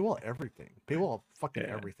 paywall everything. Paywall fucking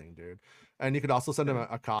everything, dude. And you could also send them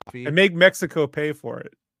a coffee. And make Mexico pay for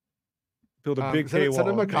it. Build a big paywall. Send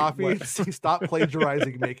them a coffee and stop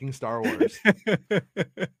plagiarizing Making Star Wars.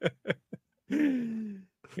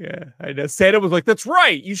 Yeah, I know. Santa was like, "That's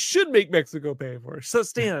right. You should make Mexico pay for it." So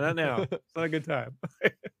Stan, not now. It's not a good time.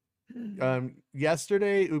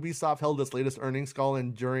 Yesterday, Ubisoft held its latest earnings call,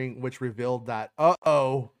 and during which revealed that,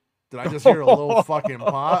 did I just hear a little fucking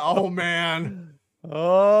pot? Oh man.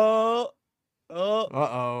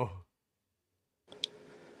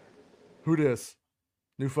 Who dis?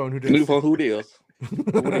 New phone. Who dis? New phone. Who dis?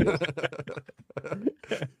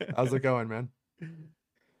 How's it going, man?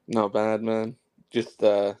 Not bad, man. Just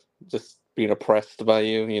being oppressed by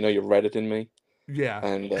you. You know, you're Redditing me. Yeah.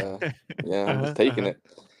 And I'm just taking it.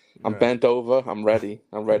 I'm bent over. I'm ready.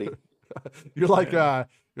 You're like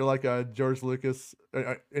George Lucas.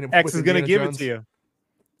 X is gonna give it to you.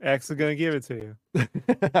 X is gonna give it to you.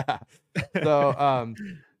 So,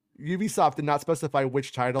 Ubisoft did not specify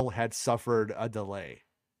which title had suffered a delay.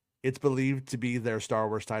 It's believed to be their Star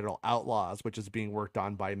Wars title, Outlaws, which is being worked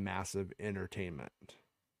on by Massive Entertainment.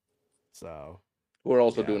 So, we're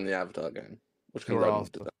also doing the Avatar game, which comes out in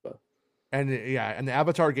December. And the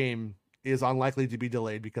Avatar game is unlikely to be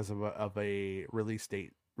delayed because of a release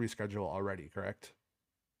date reschedule already, correct?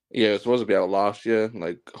 Yeah, it was supposed to be out last year,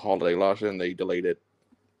 like holiday last year, and they delayed it,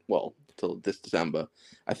 well, till this December.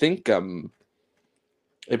 I think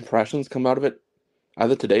impressions come out of it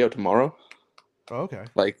either today or tomorrow. Oh, okay.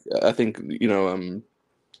 Like, I think,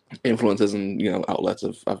 influencers and, outlets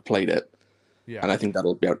have played it. Yeah. And I think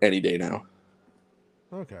that'll be out any day now.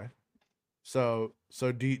 Okay. So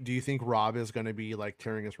do you think Rob is going to be like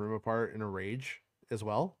tearing his room apart in a rage as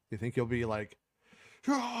well? Do you think he'll be like,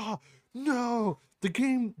 "Oh, no, the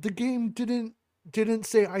game didn't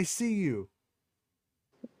say I see you."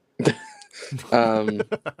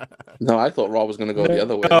 No, I thought Rob was going to go the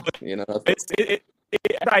other way.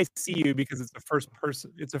 I see you because it's a first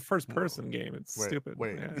person. It's a first person game. It's stupid.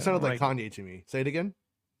 Wait, it sounded like Kanye to me. Say it again.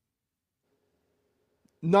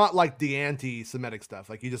 Not like the anti-Semitic stuff.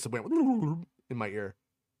 Like you just went in my ear.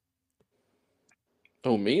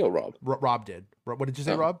 Oh, me or Rob? Rob did. What did you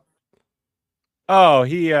say, Rob? Oh,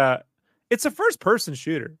 it's a first person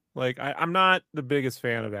shooter. Like I'm not the biggest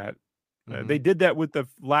fan of that. They did that with the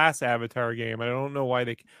last Avatar game. I don't know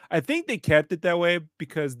why I think they kept it that way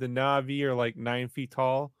because the Na'vi are like 9 feet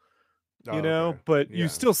tall, but you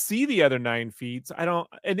still see the other 9 feet. So I don't,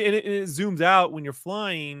 and it zooms out when you're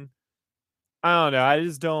flying. I don't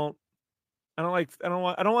know. I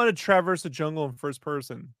don't want to traverse a jungle in first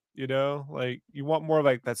person, like you want more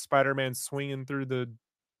like that Spider-Man swinging through the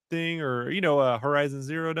thing or, Horizon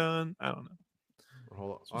Zero Dawn. I don't know.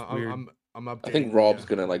 Hold on. I'm updating. I think Rob's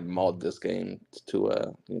gonna like mod this game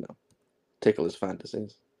to tickle his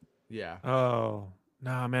fantasies. Yeah. Oh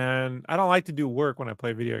no, man! I don't like to do work when I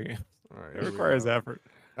play video games. All right, it requires effort.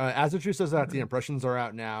 As the truth says that the impressions are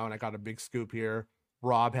out now, and I got a big scoop here.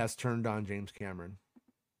 Rob has turned on James Cameron.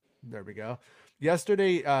 There we go.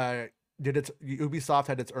 Yesterday, Ubisoft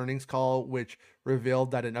had its earnings call, which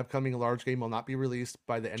revealed that an upcoming large game will not be released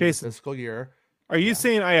by the end of the fiscal year. Are you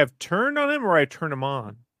saying I have turned on him or I turn him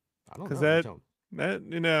on? I don't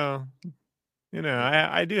know.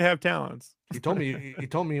 I do have talents. He told me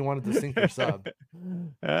he wanted to sink your sub.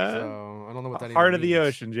 So I don't know what that heart even of the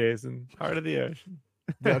ocean, Jason. Heart of the ocean.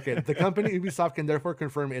 Okay. The company Ubisoft can therefore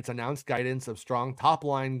confirm its announced guidance of strong top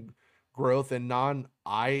line growth and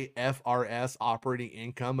non-IFRS operating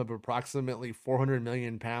income of approximately £400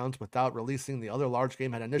 million without releasing the other large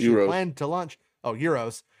game had initially planned to launch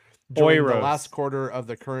euros during the last quarter of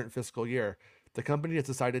the current fiscal year. The company has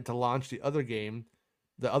decided to launch the other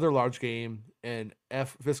large game in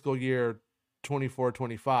fiscal year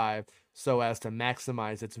 24-25 so as to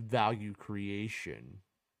maximize its value creation.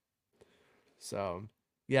 So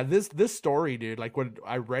yeah, this story, dude, like when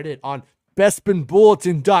I read it on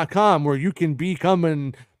bestbinbulletin.com where you can become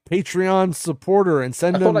a Patreon supporter and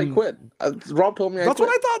send them. I quit. Rob told me That's what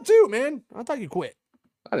I thought too, man. I thought you quit.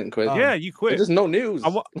 I didn't quit. Yeah, you quit. There's no news.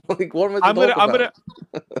 Like, what am I talking about?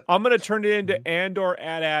 I'm gonna turn it into Andor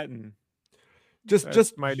ad-atten. Just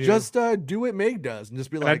do what Meg does and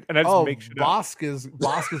just be like, Bosk is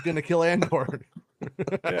gonna kill Andor.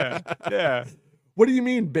 yeah. What do you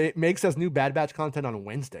mean? Meg says new Bad Batch content on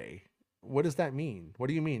Wednesday. What does that mean? What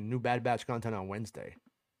do you mean new Bad Batch content on Wednesday?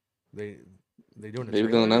 They doing a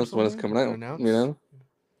maybe they'll announce when it's coming out.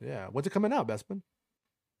 Yeah, what's it coming out, Bespin?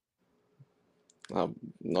 I'm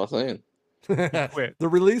not saying. The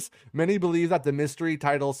release, many believe that the mystery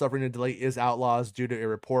title suffering a delay is Outlaws due to a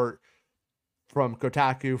report from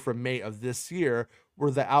Kotaku from May of this year,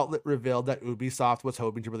 where the outlet revealed that Ubisoft was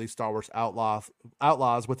hoping to release Star Wars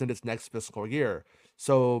Outlaws within its next fiscal year,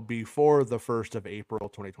 so before the 1st of April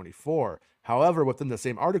 2024. However, within the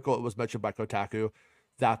same article, it was mentioned by Kotaku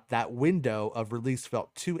that window of release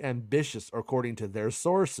felt too ambitious, according to their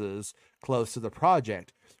sources close to the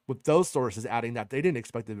project, with those sources adding that they didn't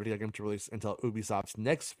expect the video game to release until Ubisoft's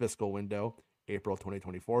next fiscal window, April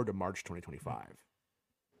 2024 to March 2025.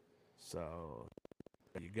 So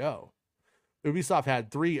there you go. Ubisoft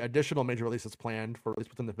had 3 additional major releases planned for release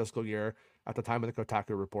within the fiscal year at the time of the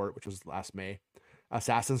Kotaku report, which was last May.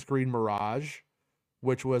 Assassin's Creed Mirage,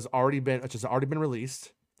 which has already been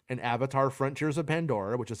released, and Avatar Frontiers of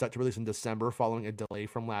Pandora, which is set to release in December following a delay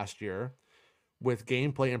from last year, with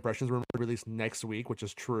gameplay impressions released next week, which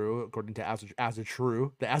is true, according to As a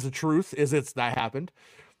Truth is that happened.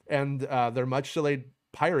 And their much delayed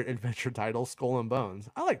pirate adventure title, Skull and Bones.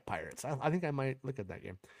 I like pirates. I think I might look at that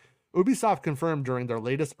game. Ubisoft confirmed during their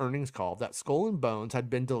latest earnings call that Skull and Bones had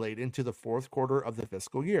been delayed into the 4th quarter of the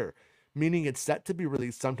fiscal year, meaning it's set to be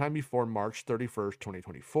released sometime before March 31st,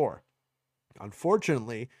 2024.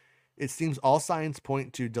 Unfortunately, it seems all signs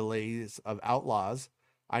point to delays of Outlaws.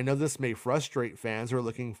 I know this may frustrate fans who are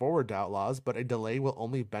looking forward to Outlaws, but a delay will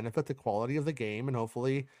only benefit the quality of the game and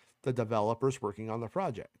hopefully the developers working on the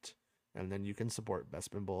project. And then you can support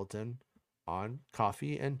Bespin Bulletin on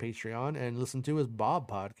Coffee and Patreon and listen to his Bob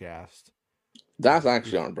podcast. That's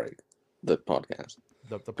actually on break, the podcast.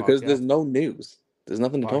 The because podcast. There's no news. There's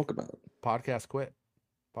nothing to talk about. Podcast quit.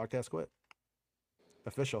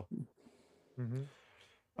 Official. Mm-hmm.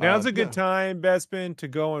 Now's a good time, Bespin, to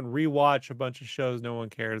go and rewatch a bunch of shows no one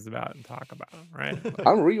cares about and talk about them, right? Like,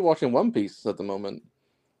 I'm rewatching One Piece at the moment.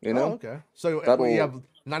 You know? Oh, okay. So we have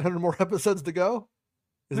 900 more episodes to go?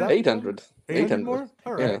 Is that 800? 800 more?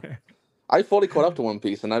 All right. Yeah. I fully caught up to One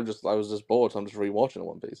Piece, and I was just bored, so I'm just rewatching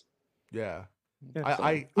One Piece. Yeah.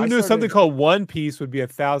 Who knew something called One Piece would be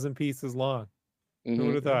 1,000 pieces long? Who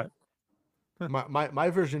would have thought? My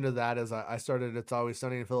version of that is I started It's Always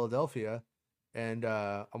Sunny in Philadelphia, and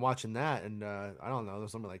I'm watching that, and I don't know,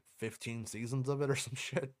 there's something like 15 seasons of it or some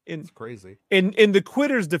shit. It's crazy. In the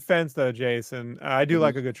quitter's defense, though, Jason, I do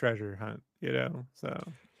like a good treasure hunt, so.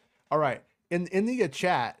 All right. In the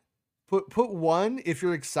chat, put 1 if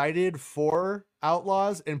you're excited for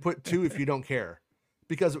Outlaws, and put 2 if you don't care.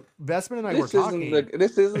 because Vestman and I were This isn't talking.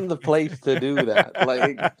 this isn't the place to do that.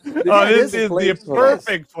 Like, Oh, this the is the place for that.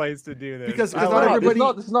 perfect place to do this. Because I not like it.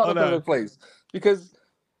 everybody. It's not the perfect place because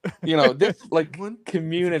this like One,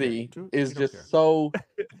 community two, is you don't just care. so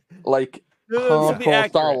like No, be hardcore Star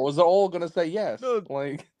accurate. Wars. They're all gonna say yes. No,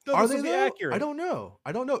 Like, No, Are this they will be though? accurate. I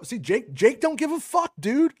don't know. See, Jake don't give a fuck,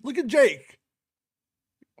 dude. Look at Jake.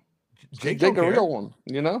 Jake don't a care. real one,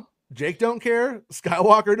 you know? Jake don't care.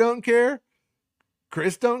 Skywalker don't care.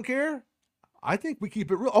 Chris don't care. I think we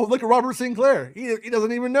keep it real. Oh, look at Robert Sinclair. He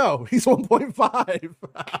doesn't even know. He's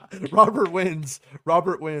 1.5. Robert wins.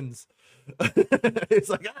 It's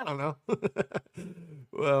like, I don't know.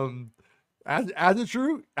 As a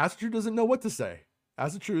true doesn't know what to say.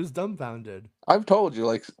 As a true is dumbfounded. I've told you,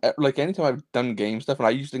 like anytime I've done game stuff, and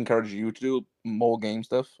I used to encourage you to do more game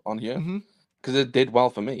stuff on here because it did well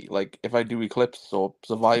for me. Like if I do Eclipse or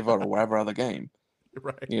Survivor or whatever other game,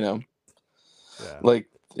 Right. you know, Yeah. like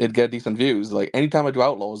it'd get decent views. Like anytime I do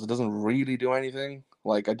Outlaws, it doesn't really do anything.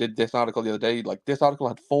 Like I did this article the other day. Like this article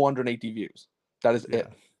had 480 views. That is it.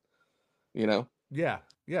 You know. Yeah.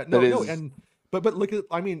 No. And but look at,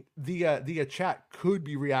 I mean, the chat could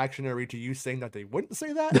be reactionary to you saying that they wouldn't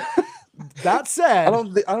say that. That said, I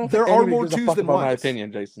don't think there are more twos than ones. My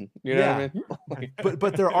opinion, Jason. You know what I mean?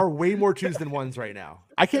 but there are way more twos than ones right now.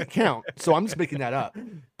 I can't count, so I'm just making that up.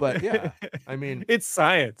 But yeah, I mean, it's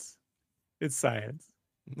science. It's science.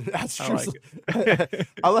 That's true.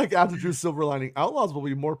 I like After True Silver Lining. Outlaws will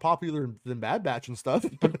be more popular than Bad Batch and stuff.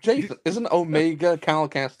 But Jason, isn't Omega, Cal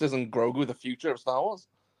Kestis, and Grogu the future of Star Wars?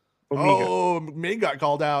 Omega. Oh, May got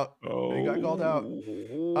called out. Oh. May got called out.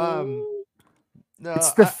 No,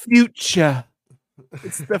 it's the future.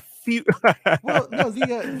 It's the future. Well, no,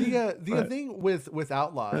 the thing with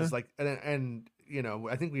Outlaws, like, and you know,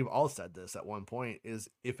 I think we've all said this at one point, is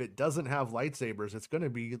if it doesn't have lightsabers, it's going to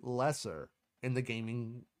be lesser in the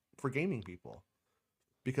gaming for gaming people,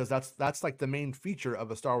 because that's like the main feature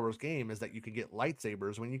of a Star Wars game, is that you can get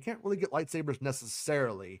lightsabers when you can't really get lightsabers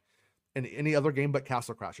necessarily in any other game but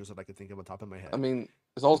Castle Crashers that I could think of on top of my head. I mean,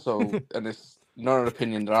 it's also, and it's not an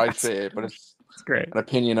opinion that I share, but it's great. An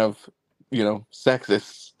opinion of, you know,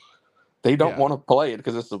 sexists. They don't want to play it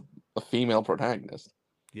because it's a female protagonist.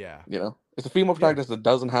 Yeah. You know, it's a female protagonist that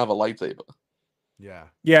doesn't have a lightsaber. Yeah.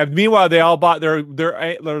 Yeah. Meanwhile, they all bought. They're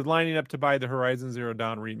lining up to buy the Horizon Zero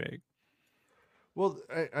Dawn remake. Well,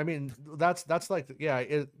 I mean, that's like, yeah.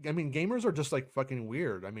 I mean, gamers are just like fucking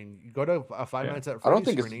weird. I mean, you go to a Five Nights at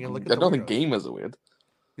Freddy's screening and look at. I don't think gamers are weird.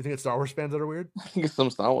 You think it's Star Wars fans that are weird? I think it's some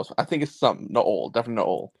Star Wars. I think it's some, not all, definitely not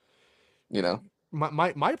all. You know,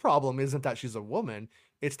 my problem isn't that she's a woman.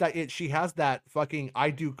 It's that she has that fucking I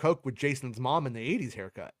do coke with Jason's mom in the 80s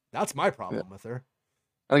haircut. That's my problem with her.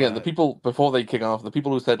 And again, the people before they kick off, the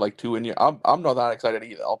people who said like 2 in year, I'm not that excited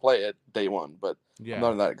either. I'll play it day one, but I'm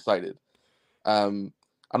not that excited. I'm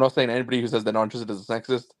not saying anybody who says they're not interested is a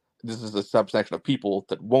sexist. This is a subsection of people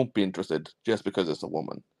that won't be interested just because it's a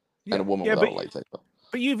woman and a woman without a lightsaber.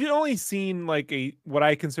 But you've only seen like what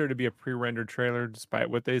I consider to be a pre-rendered trailer, despite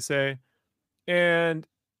what they say. And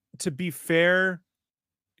to be fair,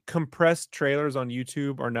 compressed trailers on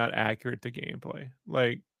YouTube are not accurate to gameplay.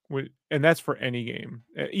 And that's for any game.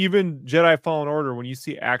 Even Jedi Fallen Order, when you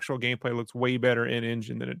see actual gameplay, looks way better in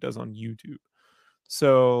engine than it does on YouTube.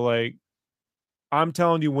 So like, I'm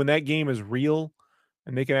telling you, when that game is real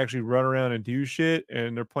and they can actually run around and do shit,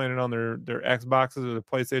 and they're playing it on their Xboxes or the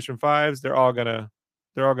PlayStation 5s, they're all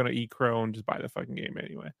gonna eat crow and just buy the fucking game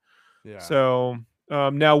anyway. Yeah. So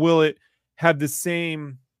now, will it have the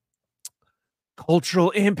same cultural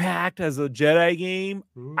impact as a Jedi game?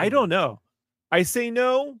 Ooh. I don't know. I say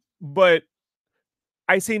no, but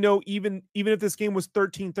I say no even if this game was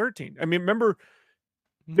 1313. I mean, remember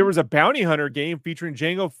there was a bounty hunter game featuring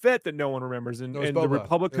Jango Fett that no one remembers, and the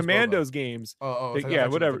Republic Commandos games. Yeah,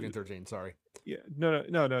 whatever. 1313, sorry. Yeah, no.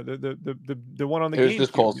 The one on the game. It was GameCube,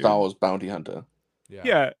 just called Star Wars Bounty Hunter.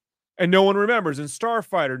 Yeah. And no one remembers. And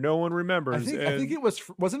Starfighter, no one remembers. I think it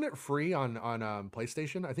wasn't it free on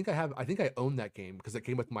PlayStation? I think I own that game because it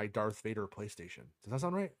came with my Darth Vader PlayStation. Does that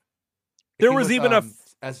sound right? There was even a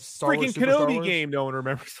freaking Kenobi game no one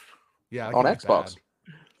remembers. Yeah, on Xbox.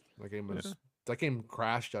 That game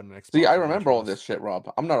crashed on an Xbox. See, I remember all this shit,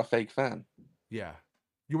 Rob. I'm not a fake fan. Yeah,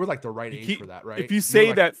 you were like the right age for that, right? If you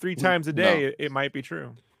say that 3 times a day, it might be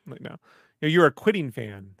true. Like no. You're a quitting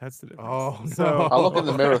fan. That's the difference. Oh, no. So I look in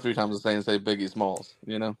the mirror 3 times a day and say Biggie Smalls,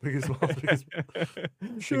 you know? Biggie Smalls.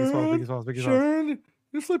 Biggie Smalls. Sharon,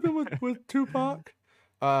 you're sleeping with Tupac.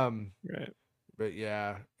 Right. But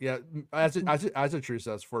yeah. As it true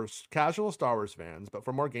says, for casual Star Wars fans, but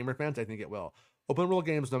for more gamer fans, I think it will. Open world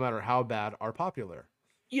games, no matter how bad, are popular.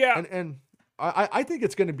 Yeah. And I think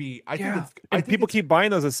it's going to be. I think people keep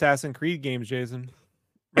buying those Assassin's Creed games, Jason.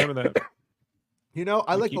 Remember that?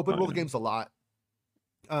 I like open world games a lot.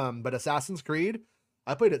 But Assassin's Creed,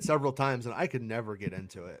 I played it several times and I could never get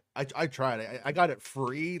into it. I tried it. I got it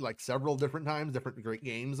free like several different times, different great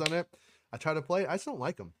games on it. I tried to play it. I just don't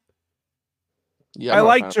like them. Yeah, I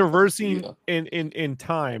like traversing in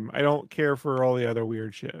time. I don't care for all the other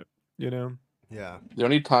weird shit. Yeah. The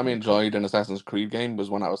only time I enjoyed an Assassin's Creed game was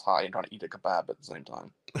when I was high and trying to eat a kebab at the same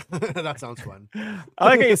time. That sounds fun. I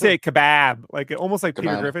like how you say kebab, like almost like kebab.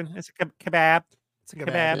 Peter Griffin. It's a kebab. It's a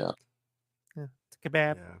kebab. Yeah. It's a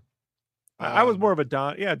kebab. Yeah. I was more of a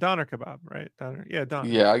doner kebab, right? Doner. Yeah, doner.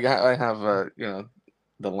 Yeah, I have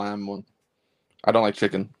the lamb one. I don't like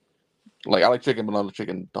chicken. Like I like chicken, but not a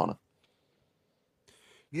chicken doner.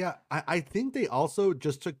 Yeah, I think they also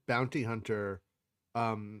just took Bounty Hunter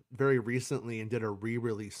very recently and did a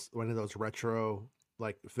re-release, one of those retro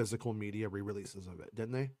like physical media re-releases of it,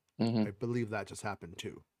 didn't they? Mm-hmm. I believe that just happened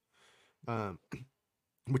too.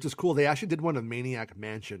 Which is cool. They actually did one of Maniac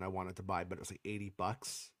Mansion I wanted to buy, but it was like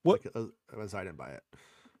 $80. What? I didn't buy it.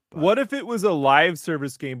 But... What if it was a live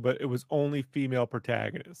service game, but it was only female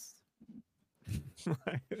protagonists?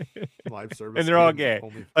 Live service, and they're all gay.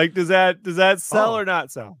 Like, does that sell or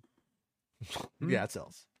not sell? Yeah, it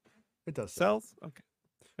sells. It does sell. Sells. Okay.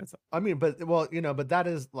 I mean, but that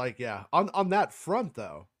is like, yeah. On that front,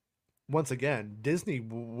 though, once again, Disney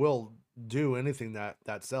will do anything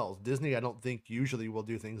that sells. Disney, I don't think usually will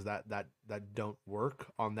do things that don't work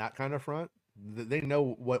on that kind of front. They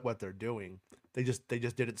know what they're doing. They just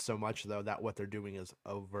did it so much though that what they're doing is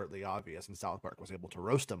overtly obvious, and South Park was able to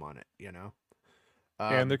roast them on it.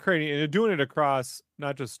 And they're doing it across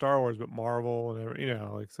not just Star Wars but Marvel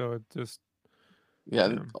and like, so it just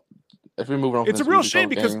If we move on, it's a real shame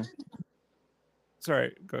because.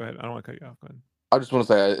 Sorry, go ahead. I don't want to cut you off. Go ahead. I just want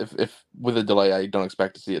to say, if with a delay, I don't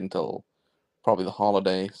expect to see it until probably the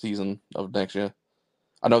holiday season of next year.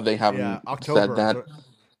 I know they haven't said that.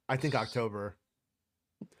 I think October.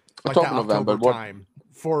 October, November time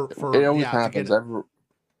for it always happens.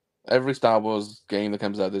 Every Star Wars game that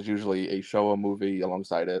comes out, there's usually a show or movie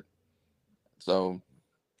alongside it. So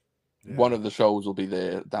one of the shows will be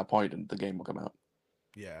there at that point, and the game will come out.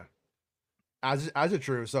 Yeah. As a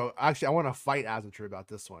true. So actually, I want to fight as a true about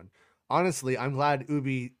this one. Honestly, I'm glad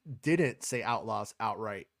Ubi didn't say Outlaws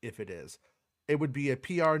outright. If it is, it would be a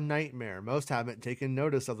PR nightmare. Most haven't taken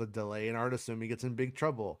notice of the delay and aren't assuming it's in big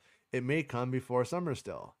trouble. It may come before summer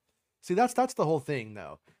still. See, that's the whole thing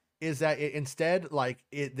though. Is that instead, like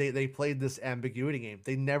they played this ambiguity game.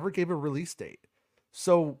 They never gave a release date.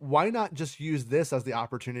 So why not just use this as the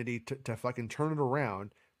opportunity to fucking turn it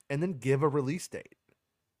around and then give a release date?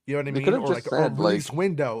 You know what I mean? Or like a release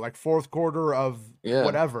window, like fourth quarter of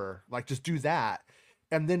whatever. Like just do that.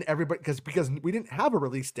 And then everybody, because we didn't have a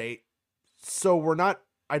release date. So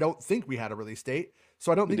I don't think we had a release date.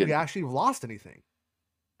 So I don't think we actually lost anything.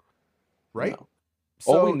 Right? No.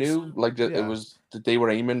 All we knew, it was that they were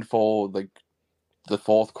aiming for like the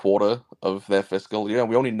fourth quarter of their fiscal year.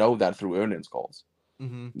 We only know that through earnings calls.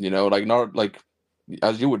 Mm-hmm. Not like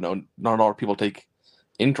as you would know, not a lot of people take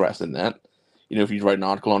interest in that. If you write an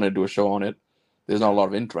article on it, do a show on it, there's not a lot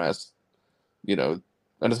of interest. And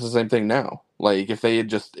it's the same thing now. Like if they had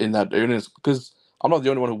just in that earnings, because I'm not the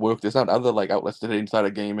only one who worked this out. Other like outlets did it, Insider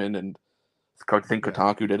Gaming, and I think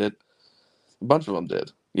Kotaku did it. A bunch of them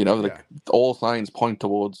did. All signs point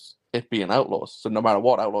towards it being Outlaws. So no matter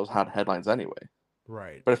what, Outlaws had headlines anyway.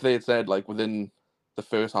 Right. But if they had said like within the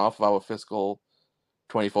first half of our fiscal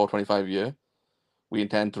 24-25 year, we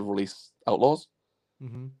intend to release Outlaws,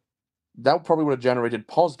 that probably would have generated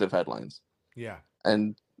positive headlines. Yeah.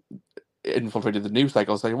 And infiltrated the news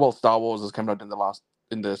cycle, saying, well, Star Wars is coming out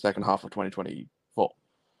in the second half of 2024.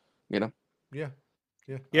 Yeah. Yeah.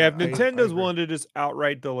 If Nintendo's willing to just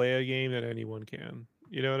outright delay a game, then anyone can.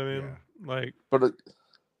 You know what I mean? Yeah. Like, but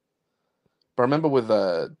remember with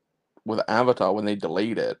Avatar when they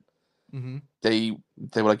delayed it, they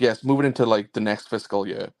were like, yes, moving into like the next fiscal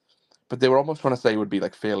year, but they were almost trying to say it would be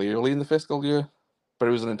like fairly early in the fiscal year, but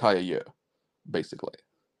it was an entire year, basically.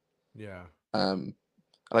 Yeah. Like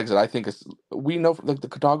I said, I think we know like the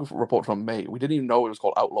Kotaku report from May, we didn't even know it was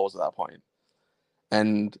called Outlaws at that point,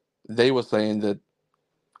 and they were saying that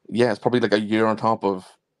it's probably like a year on top of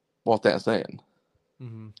what they're saying.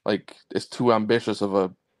 Like it's too ambitious of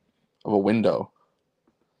a window.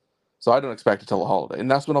 So I don't expect it till the holiday, and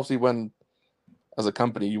that's when as a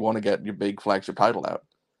company you want to get your big flagship title out.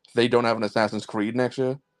 If they don't have an Assassin's Creed next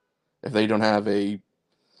year, if they don't have I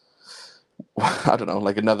don't know,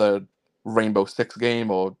 like another Rainbow Six game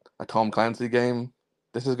or a Tom Clancy game,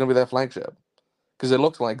 this is going to be their flagship, because it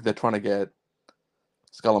looks like they're trying to get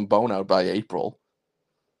Skull and Bone out by April.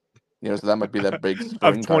 So that might be their big spring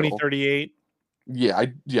of title. 2038. Yeah,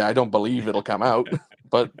 I don't believe it'll come out,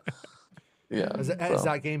 but yeah. Has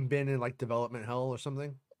that game been in like development hell or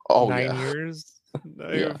something? Oh 9 yeah. years.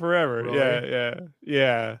 Yeah. Forever. Really?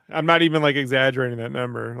 Yeah. I'm not even like exaggerating that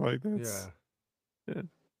number. Like that's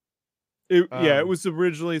it was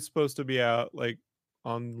originally supposed to be out like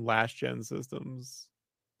on last gen systems.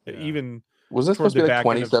 Even was this toward supposed to be the like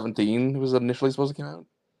back end of 2017? It was initially supposed to come out.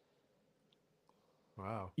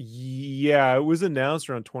 Wow. Yeah, it was announced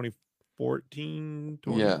around 2014,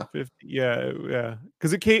 2015. Yeah.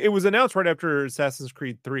 Because it was announced right after Assassin's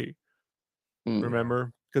Creed 3.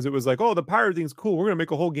 Remember? Because it was like, oh, the pirate thing's cool. We're gonna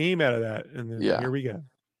make a whole game out of that, and then here we go.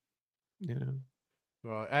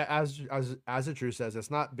 Well, as the truth says, it's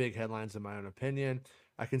not big headlines in my own opinion.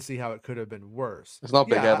 I can see how it could have been worse. It's not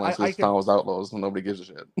big headlines. It's Star Wars Outlaws, and nobody gives a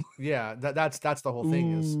shit. Yeah, that's the whole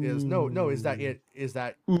thing. Is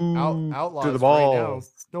that Outlaws right now?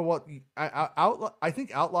 No, what Outlaw? I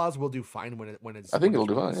think Outlaws will do fine when it's. I think it'll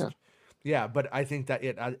do fine. Yeah. Yeah, but I think that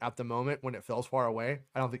at the moment when it feels far away,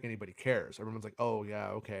 I don't think anybody cares. Everyone's like, oh yeah,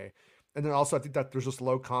 okay. And then also I think that there's just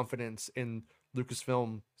low confidence in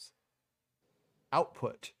Lucasfilm's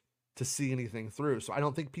output to see anything through. So I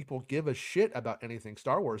don't think people give a shit about anything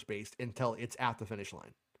Star Wars based until it's at the finish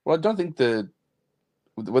line. Well, I don't think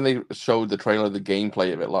when they showed the trailer, the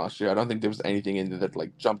gameplay of it last year, I don't think there was anything in there that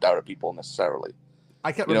like jumped out at people necessarily.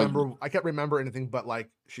 I can't remember anything but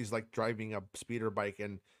like she's like driving a speeder bike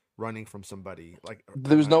and running from somebody. Like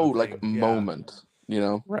there was no like moment.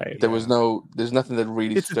 Right? There's nothing that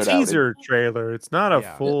really it's stood a teaser out. trailer. It's not a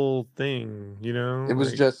full thing. It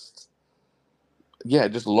was just. Yeah, it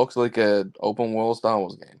just looks like an open world Star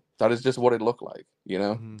Wars game. That is just what it looked like,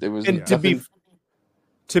 It was. And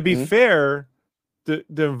to be fair, the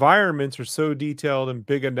environments are so detailed and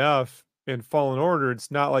big enough in Fallen Order.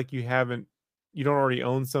 It's not like you don't already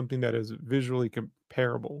own something that is visually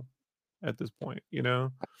comparable at this point,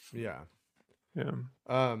 Yeah.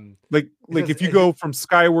 Like if you go from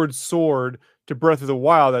Skyward Sword to Breath of the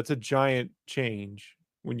Wild, that's a giant change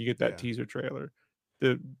when you get that teaser trailer.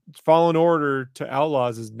 The Fallen Order to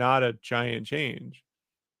Outlaws is not a giant change.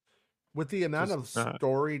 With the amount of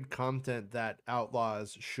storied content that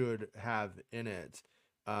Outlaws should have in it,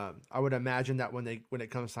 I would imagine that when it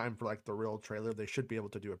comes time for like the real trailer, they should be able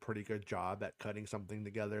to do a pretty good job at cutting something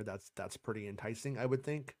together that's pretty enticing, I would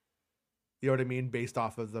think. You know what I mean? Based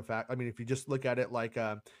off of the fact, if you just look at it like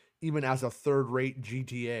even as a third-rate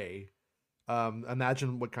GTA,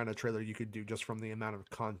 imagine what kind of trailer you could do just from the amount of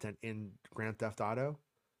content in Grand Theft Auto.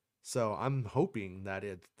 So I'm hoping that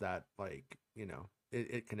it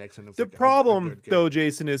connects. And it's the problem though,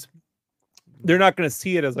 Jason, is they're not going to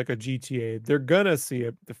see it as like a GTA. They're going to see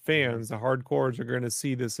it. The fans, the hardcores are going to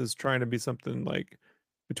see this as trying to be something like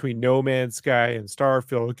between No Man's Sky and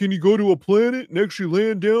Starfield. Can you go to a planet and actually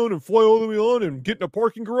land down and fly all the way on and get in a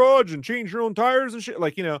parking garage and change your own tires and shit?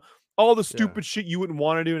 Like, all the stupid shit you wouldn't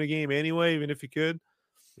want to do in a game anyway, even if you could.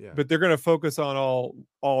 Yeah. But they're gonna focus on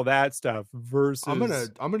all that stuff versus. I'm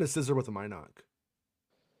gonna scissor with a Minoc.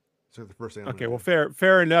 So the first thing. Well,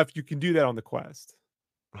 fair enough. You can do that on the Quest.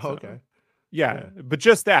 So, okay. Yeah, but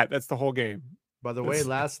just that's the whole game. By the way,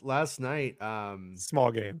 last night,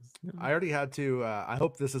 small games. I already had to. I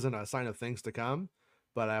hope this isn't a sign of things to come,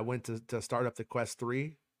 but I went to start up the Quest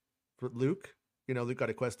 3 for Luke. Luke got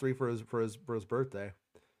a Quest 3 for his birthday.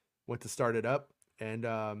 Went to start it up, and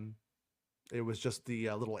it was just the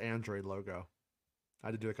little Android logo. I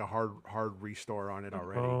had to do like a hard restore on it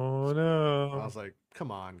already. Oh no! I was like,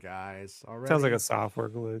 "Come on, guys!" Already sounds like a software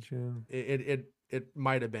glitch. Yeah. It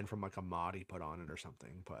might have been from like a mod he put on it or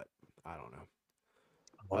something, but I don't know.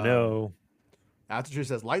 Oh no! Attitude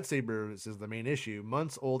says lightsabers is the main issue.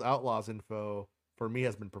 Months old Outlaws info for me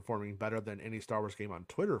has been performing better than any Star Wars game on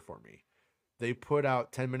Twitter for me. They put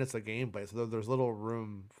out 10 minutes of gameplay, so there's little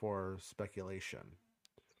room for speculation.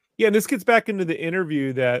 Yeah, and this gets back into the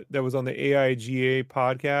interview that was on the AIGA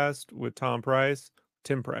podcast with Tim Price,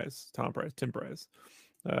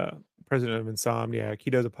 president of Insomniac.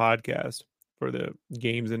 He does a podcast for the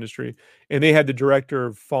games industry, and they had the director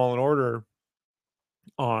of Fallen Order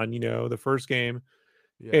on, the first game,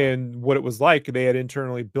 and what it was like. They had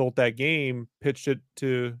internally built that game, pitched it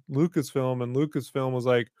to Lucasfilm, and Lucasfilm was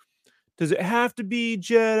like, does it have to be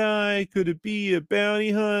Jedi? Could it be a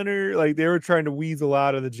bounty hunter? Like they were trying to weasel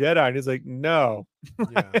out of the Jedi. And it's like, no.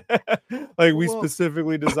 Yeah. We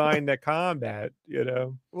specifically designed that combat,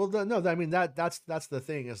 Well, no, I mean that's the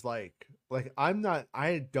thing is like I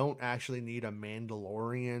don't actually need a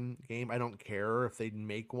Mandalorian game. I don't care if they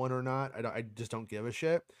make one or not. I just don't give a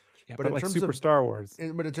shit. Yeah, but in like terms Super of Star Wars.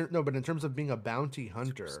 But in terms of being a bounty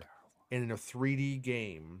hunter in a 3D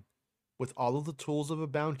game with all of the tools of a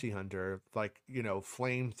bounty hunter, like, you know,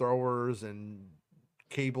 flamethrowers and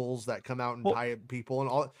cables that come out and tie people and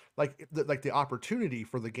all, like the opportunity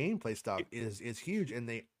for the gameplay stuff is huge, and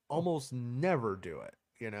they almost never do it.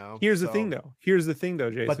 You know. Here's the thing, though,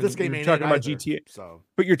 Jason. But this game ain't talking about either, GTA. So,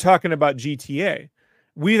 but you're talking about GTA.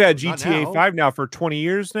 We've had GTA 5 now for 20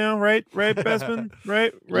 years now, right? Right, Bestman?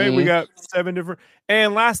 right? We got 7 different.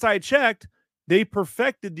 And last I checked, they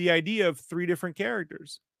perfected the idea of 3 different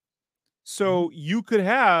characters. So you could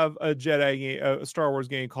have a Jedi game, a Star Wars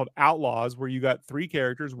game called Outlaws, where you got 3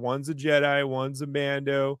 characters. One's a Jedi, one's a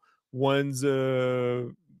Mando, one's a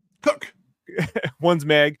Cook, one's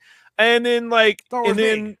Meg, and then like, Star Wars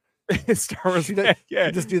and then Star Wars. Yeah,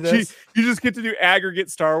 you just do this. You just get to do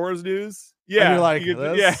aggregate Star Wars news. Yeah, and you're like,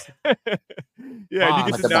 yeah,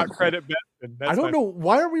 you get to not credit Benson. I don't know,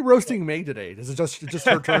 why are we roasting Meg today? Is it just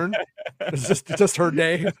her turn? Is just her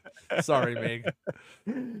day? Sorry, Meg.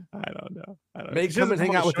 I don't know. Meg, come and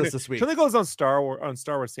hang out with us this week. She only goes on Star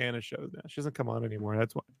Wars Santa shows now. She doesn't come on anymore.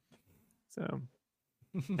 That's why. So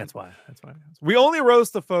that's why. We only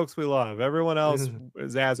roast the folks we love. Everyone else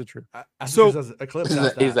is as a true. So Eclipse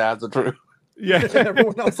is as a true. Yeah,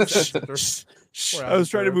 everyone else is. I was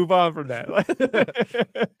trying to move on from that.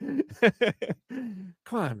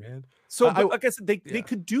 Come on, man. So, like I said, they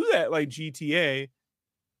could do that like GTA.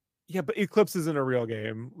 Yeah, but Eclipse isn't a real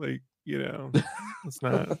game. Like, you know, it's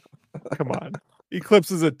not. Come on,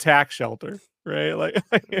 Eclipse is a tax shelter, right? Like,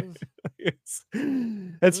 it's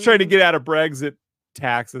trying to get out of Brexit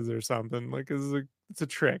taxes or something. Like, it's a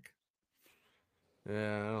trick.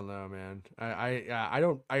 Yeah, I don't know, man.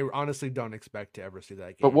 I honestly don't expect to ever see that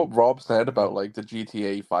game. But what Rob said about like the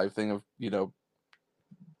GTA 5 thing of, you know,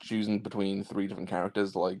 choosing between 3 different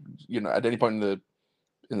characters, like, you know, at any point in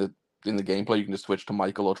the gameplay you can just switch to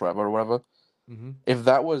Michael or Trevor or whatever. If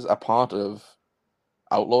that was a part of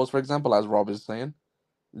Outlaws, for example, as Rob is saying,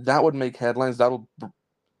 that would make headlines. That'll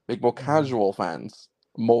make more casual fans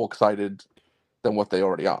more excited than what they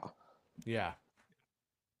already are. Yeah.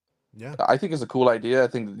 I think it's a cool idea. I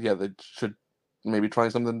think they should maybe try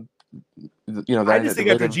something. You know, I just think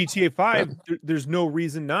after GTA 5, there's no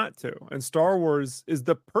reason not to. And Star Wars is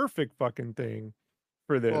the perfect fucking thing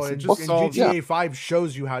for this. Well, GTA 5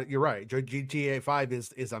 shows you how. You're right. GTA 5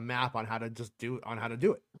 is a map on how to do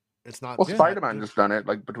it. It's not. Well, Spider-Man just done it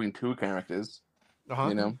like between 2 characters.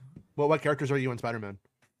 You know. Well, what characters are you in Spider-Man?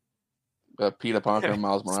 Peter Parker and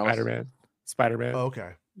Miles Morales. Spider-Man. Oh,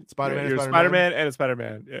 okay. Spider-Man and a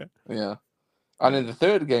Spider-Man. Yeah. And in the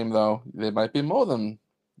 3rd game, though, there might be more than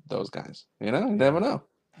those guys. You know, you never know.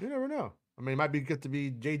 You never know. I mean, it might be good to be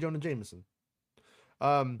J. Jonah Jameson.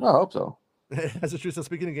 I hope so. As it's true. So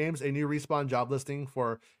speaking of games, a new Respawn job listing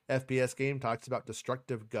for FPS game talks about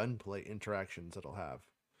destructive gunplay interactions it'll have.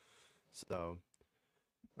 So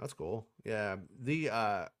that's cool. Yeah.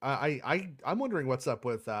 I'm wondering what's up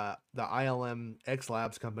with the ILM X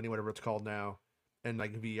Labs company, whatever it's called now, and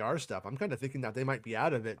like VR stuff. I'm kind of thinking that they might be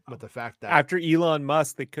out of it with the fact that after Elon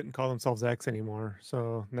Musk, they couldn't call themselves X anymore.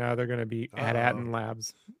 So now they're going to be Atten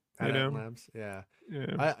Labs. Labs. Yeah.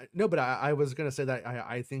 But I was going to say that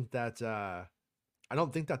I think that I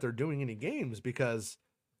don't think that they're doing any games because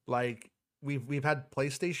like we've had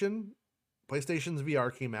PlayStation's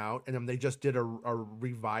VR came out, and then they just did a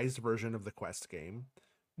revised version of the Quest game,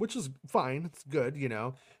 which is fine. It's good, you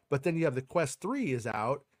know, but then you have the Quest 3 is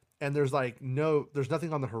out, and there's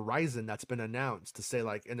nothing on the horizon that's been announced to say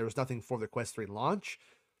like, and there was nothing for the Quest 3 launch.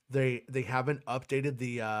 They haven't updated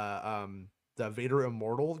the Vader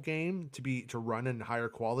Immortal game to run in higher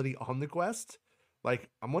quality on the Quest. Like,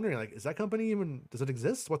 I'm wondering, like, is that company does it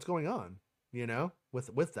exist? What's going on, you know,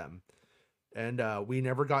 with them? And we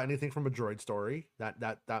never got anything from a Droid Story.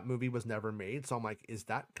 That movie was never made. So I'm like, is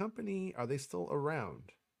that company, are they still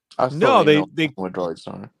around? No, they Droid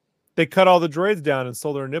Story. They cut all the droids down and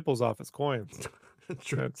sold their nipples off as coins.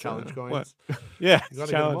 Challenge coins. Yeah, you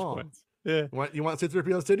gotta challenge get them all. coins. Yeah, you want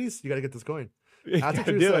C-3PO cities? You got to get this coin. That's what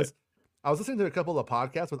do it. I was listening to a couple of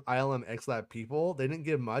podcasts with ILM X Lab people. They didn't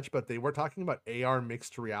give much, but they were talking about AR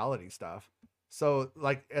mixed reality stuff. So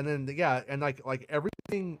like, and then and like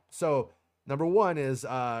everything. So number one is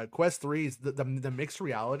Quest 3's the mixed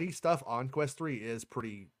reality stuff on Quest 3 is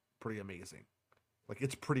pretty amazing. Like,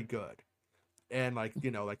 it's pretty good. And like,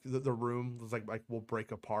 you know, like the room was like will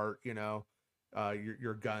break apart, you know,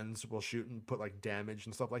 your guns will shoot and put like damage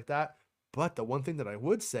and stuff like that. But the one thing that I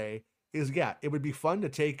would say is, yeah, it would be fun to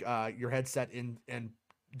take your headset in and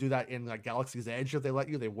do that in like Galaxy's Edge. If they let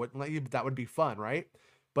you, they wouldn't let you, but that would be fun, right?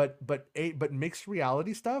 But mixed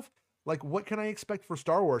reality stuff, Like, what can I expect for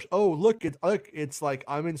Star Wars? Oh, look, it's like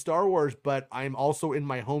I'm in Star Wars, but I'm also in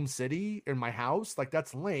my home city, in my house. Like,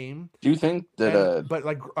 that's lame. Do you think that But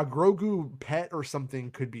like a Grogu pet or something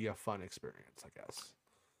could be a fun experience, I guess.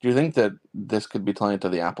 do you think that this could be tied to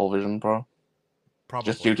the Apple Vision Pro?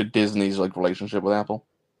 Just due Probably. to Disney's like relationship with Apple?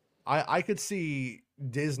 I could see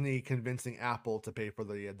Disney convincing Apple to pay for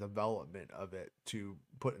the development of it to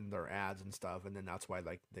put in their ads and stuff, and then that's why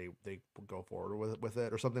like they go forward with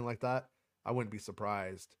it or something like that. I wouldn't be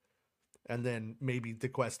surprised. And then maybe the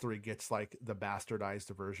Quest 3 gets like the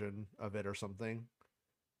bastardized version of it or something.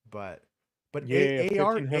 But Yeah,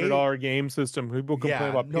 AR $1,500 game system. People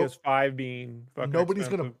complain about PS5 being fucking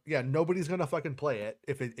expensive. Nobody's gonna fucking play it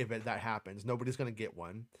if that happens. Nobody's gonna get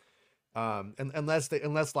one. And unless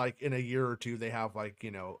like in a year or two they have like,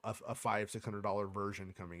 you know, a $500-$600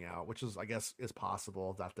 version coming out, which is, I guess, is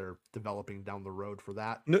possible that they're developing down the road for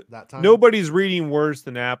that time. Nobody's reading the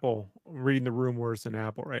room worse than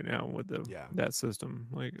Apple right now with that system.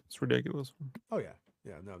 Like, it's ridiculous. Oh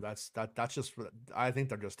yeah, no, that's just I think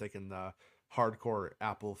they're just taking the hardcore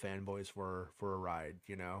Apple fanboys for a ride,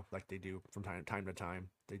 you know, like they do from time to time.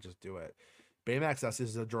 They just do it. Baymax asks,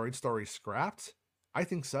 is the droid story scrapped? I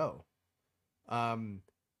think so.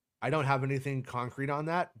 I don't have anything concrete on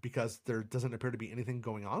that because there doesn't appear to be anything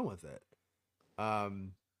going on with it. At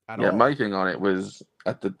all. My thing on it was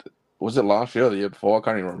was it last year or the year before? I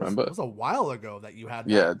can't even remember. It was a while ago that you had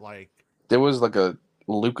that. Yeah, like there was like a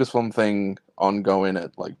Lucasfilm thing ongoing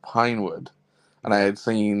at like Pinewood, and I had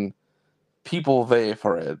seen people there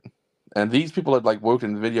for it, and these people had like worked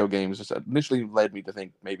in video games. Just initially led me to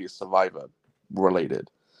think maybe it's Survivor related,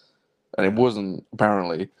 and it wasn't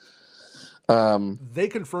apparently. They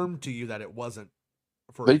confirmed to you that it wasn't.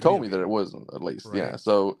 They told me that it wasn't, at least. Right. Yeah.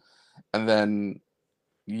 So, and then,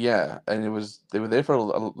 and they were there for a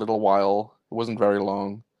little while. It wasn't very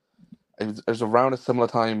long. It was around a similar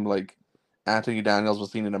time, like Anthony Daniels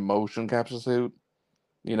was seen in a motion capture suit.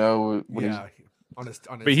 You know, on his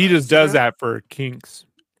but he just does that for kinks.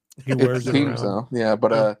 He wears it around. So. Yeah,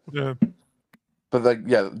 but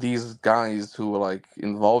these guys who were like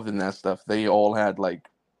involved in that stuff, they all had like.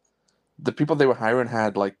 The people they were hiring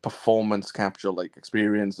had like performance capture, like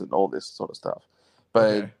experience and all this sort of stuff.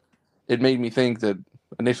 But it made me think that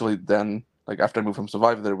initially then, like after I moved from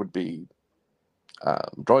Survivor, there would be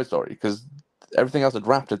Droid Story because everything else had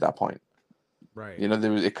wrapped at that point. Right. You know,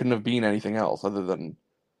 it couldn't have been anything else other than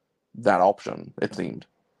that option, it seemed.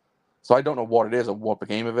 So I don't know what it is or what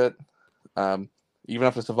became of it. Even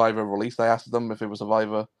after Survivor released, I asked them if it was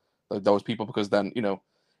Survivor, like those people, because then, you know,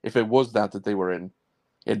 if it was that they were in,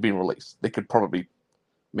 it had been released. They could probably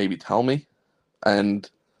maybe tell me, and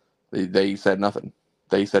they said nothing.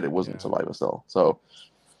 They said it wasn't Survivor still. So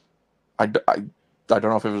I don't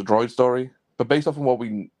know if it was a Droid Story, but based off of what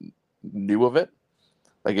we knew of it,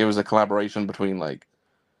 like it was a collaboration between like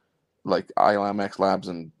ILM X Labs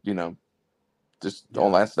and, you know, just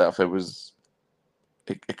all that stuff.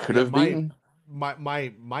 It could have been.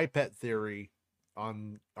 My pet theory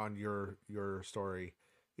on your story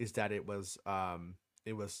is that it was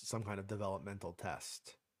some kind of developmental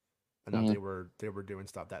test, and that they were doing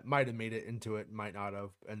stuff that might have made it into it, might not have,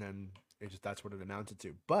 and then that's what it amounted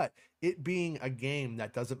to. But it being a game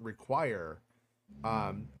that doesn't require,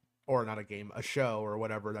 or not a game, a show or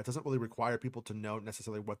whatever that doesn't really require people to know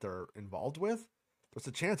necessarily what they're involved with, there's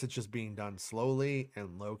a chance it's just being done slowly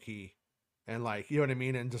and low key, and like, you know what I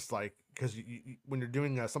mean, and just like, because when you're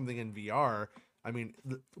doing something in VR, I mean,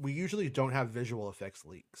 we usually don't have visual effects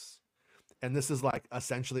leaks. And this is like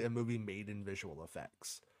essentially a movie made in visual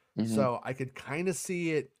effects. Mm-hmm. So I could kind of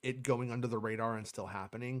see it going under the radar and still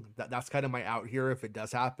happening. That's kind of my out here. If it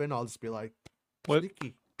does happen, I'll just be like,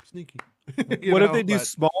 sneaky. What if they do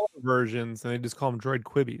smaller versions and they just call them Droid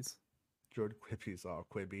Quibbies? Droid Quibbies,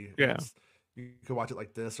 Quibi. Yeah. You could watch it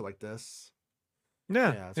like this or like this.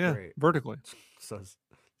 Yeah, it's great. Vertically. So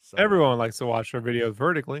everyone likes to watch their videos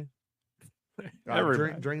vertically.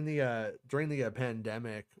 During the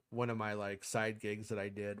pandemic, one of my like side gigs that I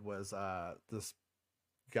did was this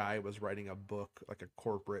guy was writing a book, like a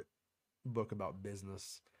corporate book about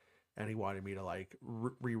business, and he wanted me to like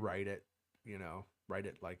rewrite it, you know, write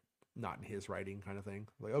it like not in his writing kind of thing.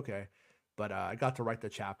 Like, okay, but I got to write the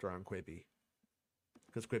chapter on Quibi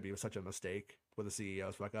because Quibi was such a mistake with the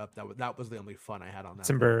CEO's fuck up. That was the only fun I had on that.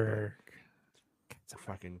 Timber.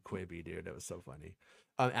 Fucking Quibi, dude. It was so funny.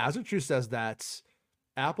 Azertrue says that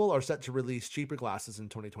Apple are set to release cheaper glasses in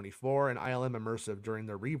 2024, and ILM Immersive during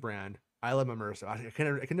their rebrand. ILM Immersive,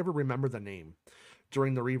 I can never remember the name.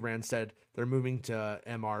 During the rebrand, said they're moving to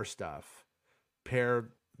MR stuff. Pair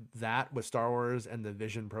that with Star Wars and the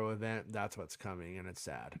Vision Pro event. That's what's coming, and it's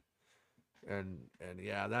sad. And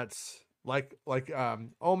yeah, that's like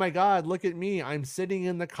oh my god, look at me, I'm sitting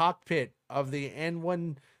in the cockpit of the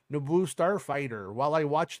N1 Naboo starfighter while I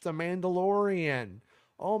watch The Mandalorian.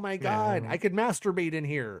 Oh my god, I could masturbate in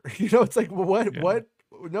here. It's like, what?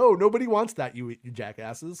 No, nobody wants that, you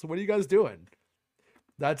jackasses. What are you guys doing?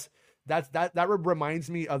 That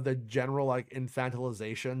reminds me of the general like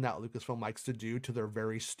infantilization that Lucasfilm likes to do to their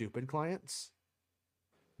very stupid clients.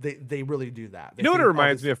 They really do that. They you know what it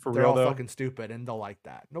reminds me of for they're real all though? fucking stupid, and they'll like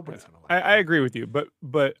that. Nobody's gonna like. I agree with you,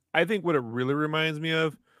 but I think what it really reminds me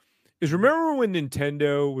of is, remember when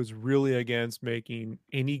Nintendo was really against making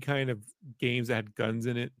any kind of games that had guns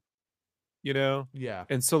in it? Yeah.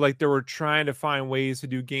 And so like they were trying to find ways to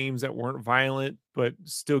do games that weren't violent, but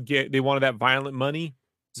still they wanted that violent money.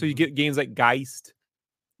 So you get games like Geist.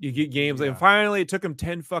 You get games like, and finally it took them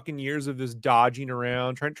 10 fucking years of this dodging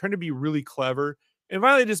around, trying to be really clever. And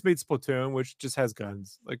finally just made Splatoon, which just has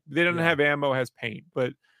guns. Like they don't have ammo, has paint,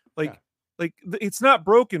 but like it's not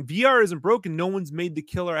broken. VR isn't broken. No one's made the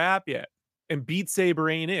killer app yet. And Beat Saber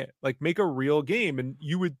ain't it. Like make a real game. And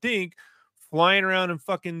you would think flying around and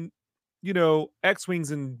fucking,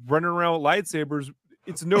 X-Wings and running around with lightsabers,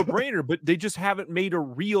 it's a no-brainer, but they just haven't made a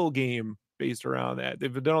real game based around that.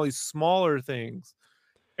 They've done all these smaller things.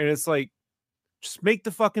 And it's like, just make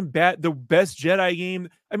the fucking the best Jedi game.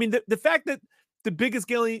 I mean, the fact that the biggest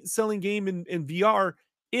selling game in VR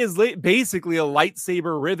is basically a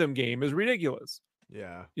lightsaber rhythm game is ridiculous.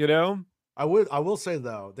 Yeah. I will say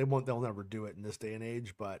though, they'll never do it in this day and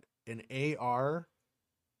age, but an AR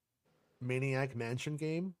Maniac Mansion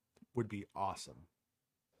game would be awesome.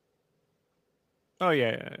 Oh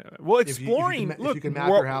yeah. Well, exploring. If you can map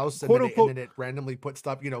your house and then it randomly puts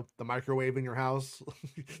stuff, the microwave in your house.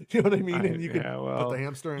 You know what I mean? And you can put the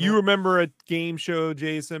hamster in. You remember a game show,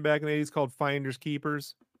 Jason, back in the 80s called Finders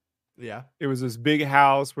Keepers? Yeah. It was this big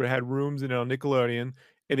house where it had rooms on Nickelodeon,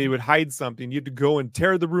 and they would hide something. You had to go and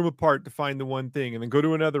tear the room apart to find the one thing, and then go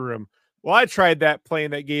to another room. Well, I tried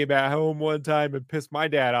playing that game at home one time and pissed my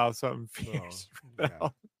dad off something fierce.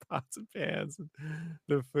 All the pots and pans and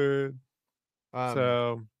the food.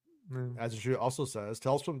 As Drew also says,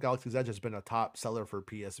 Tales from Galaxy's Edge has been a top seller for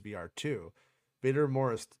PSVR 2. Vader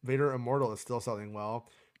Immortal is still selling well.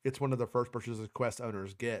 It's one of the first purchases Quest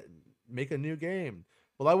owners get. Make a new game.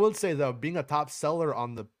 Well, I would say though, being a top seller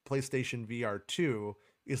on the PlayStation VR 2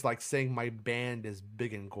 is like saying my band is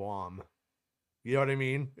big in Guam. You know what I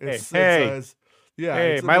mean?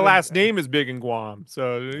 My last name is big in Guam.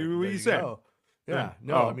 So what do you say? Yeah.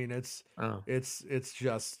 No, I mean it's just,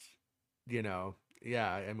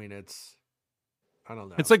 I mean it's, I don't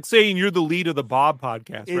know. It's like saying you're the lead of the Bob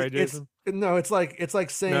podcast, right, Jason? It's like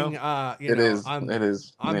saying it is. I'm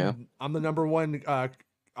the number one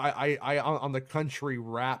I on the country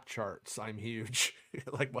rap charts. I'm huge.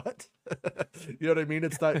 Like what? You know what I mean?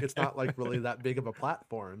 It's not like really that big of a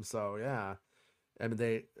platform. So yeah. I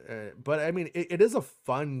mean but I mean it is a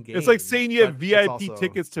fun game. It's like saying you have VIP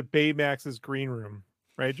tickets to Baymax's green room,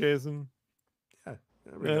 right, Jason? Yeah.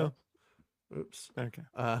 There we go. Oops. Okay.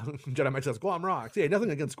 Jedi Mike says Guam rocks. Yeah,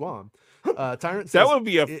 nothing against Guam. Tyrant says that would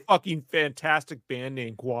be a fucking fantastic band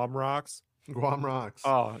name, Guam Rocks. Guam rocks.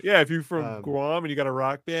 Oh yeah, if you're from Guam and you got a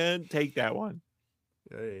rock band, take that one.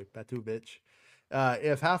 Hey, Batu bitch.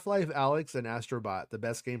 If Half-Life Alyx and Astrobot, the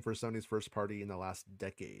best game for Sony's first party in the last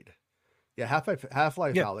decade. Yeah, Half-Life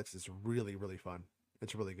Alyx is really, really fun.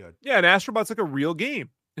 It's really good. Yeah, and Astrobot's like a real game.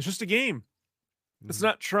 It's just a game. It's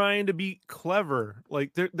not trying to be clever.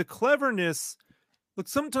 Like the cleverness. Look,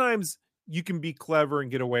 sometimes you can be clever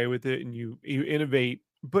and get away with it, and you innovate.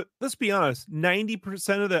 But let's be honest,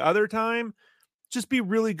 90% of the other time, just be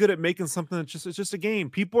really good at making something that's it's just a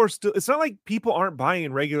game. People are still. It's not like people aren't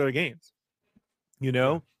buying regular games.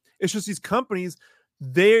 It's just these companies.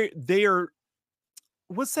 They are.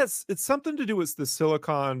 What's that? It's something to do with the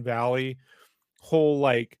Silicon Valley whole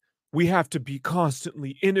like. We have to be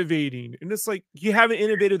constantly innovating. And it's like, you haven't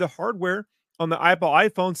innovated the hardware on the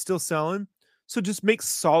iPhone, still selling. So just make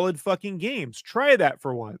solid fucking games. Try that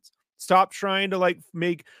for once. Stop trying to like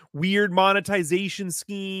make weird monetization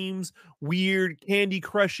schemes, weird Candy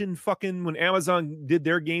Crushing fucking when Amazon did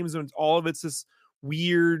their games and all of it's this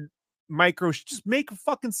weird micro. Just make a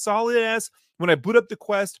fucking solid ass. When I boot up the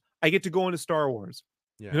Quest, I get to go into Star Wars.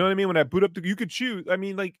 Yeah. You know what I mean? When I boot up you could choose. I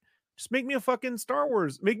mean, like, just make me a fucking Star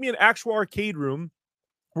Wars. Make me an actual arcade room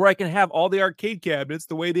where I can have all the arcade cabinets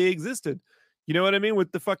the way they existed. You know what I mean?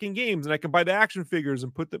 With the fucking games. And I can buy the action figures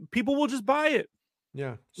and put them. People will just buy it.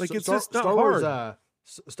 Yeah. Like it's just not hard.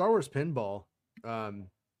 Star Wars Pinball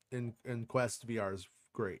in Quest VR is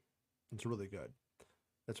great. It's really good.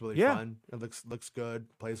 That's really fun. It looks good,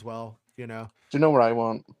 plays well, you know. Do you know what I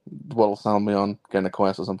want? What'll sell me on getting a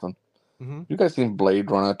Quest or something? Mm-hmm. You guys seen Blade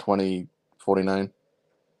Runner 2049?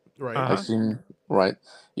 Right. I seen, right.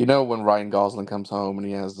 You know when Ryan Gosling comes home and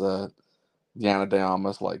he has the Ana de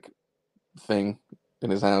Armas like thing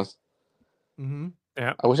in his house? Mm-hmm.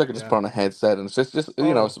 Yeah. I wish I could just put on a headset and it's just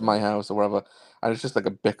it's my house or wherever, and it's just like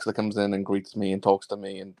a Bix that comes in and greets me and talks to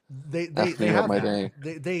me and they asks me about have my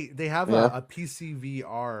that. day. They have Yeah. a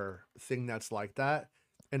PCVR thing that's like that,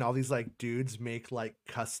 and all these like dudes make like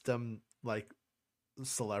custom like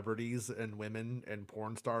celebrities and women and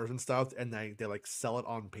porn stars and stuff, and they like sell it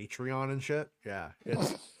on Patreon and shit. Yeah,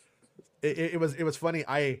 it was funny.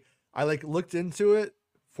 I like looked into it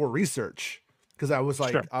for research because I was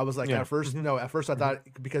like at first I thought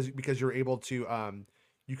because you're able to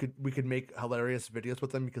we could make hilarious videos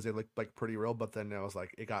with them because they look like pretty real, but then I was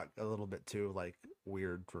like it got a little bit too like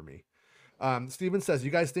weird for me. Steven says, you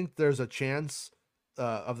guys think there's a chance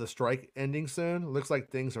of the strike ending soon? It looks like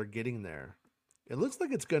things are getting there. It looks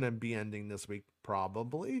like it's gonna be ending this week,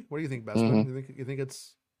 probably. What do you think, Bestman? Mm-hmm. You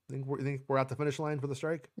think we're at the finish line for the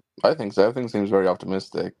strike? I think so. Everything seems very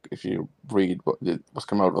optimistic if you read what's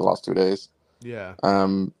come out over the last 2 days. Yeah.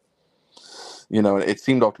 It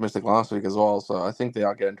seemed optimistic last week as well, so I think they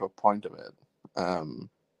are getting to a point of it.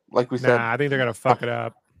 Like we said, I think they're gonna fuck it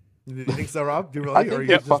up. You think so, Rob? Do you really? I think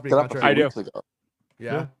they fucked it up a few weeks ago.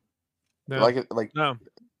 Yeah. No. No.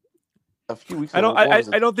 A few weeks ago.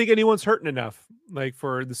 I don't think anyone's hurting enough. Like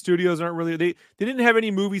for the studios aren't really they didn't have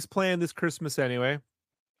any movies planned this Christmas anyway.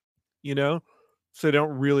 You know, so they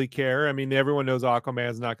don't really care. I mean, everyone knows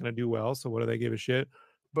Aquaman's not going to do well, so what do they give a shit?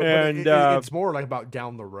 But it's more like about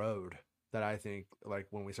down the road that I think like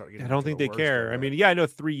when we start getting. I don't think they care. I mean, yeah, I know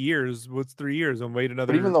 3 years. What's 3 years? I'll wait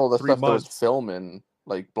another. But even though the 3 stuff months. that was filming,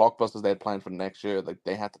 like blockbusters they had planned for next year, like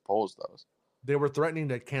they had to pause those. They were threatening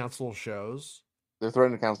to cancel shows. They're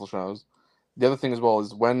threatening to cancel shows. The other thing as well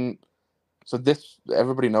is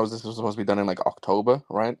everybody knows this was supposed to be done in like October,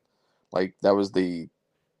 right? Like that was the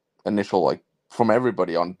initial like from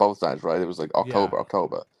everybody on both sides, right? It was like October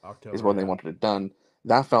is when they wanted it done.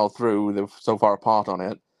 That fell through. They were so far apart on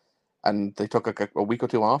it, and they took a week or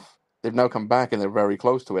two off. They've now come back and they're very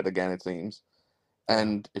close to it again, it seems.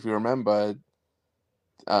 And if you remember,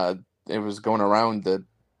 it was going around the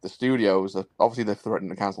studios. Obviously, they threatened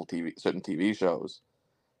to cancel certain TV shows,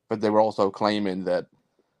 but they were also claiming that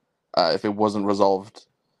if it wasn't resolved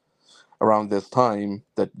around this time,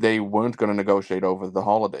 that they weren't going to negotiate over the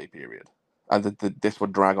holiday period, and that this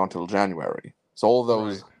would drag on till January. So all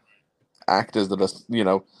those actors that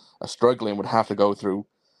are struggling would have to go through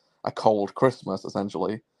a cold Christmas,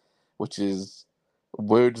 essentially, which is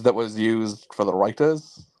words that was used for the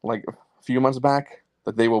writers like a few months back,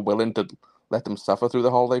 that they were willing to let them suffer through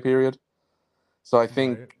the holiday period. So I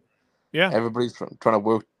think everybody's trying to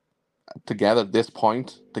work together at this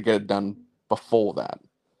point to get it done before that.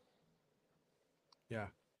 Yeah.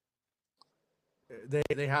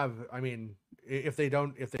 They have, I mean, if they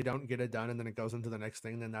don't get it done and then it goes into the next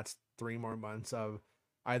thing, then that's 3 more months of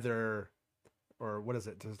either, or what is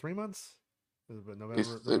it? 3 months?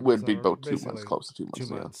 November, it would be about 2 months, close to 2 months.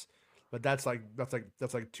 2 months. But that's like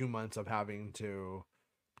 2 months of having to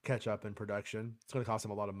catch up in production. It's going to cost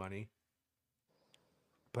them a lot of money.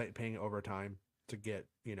 Paying overtime to get,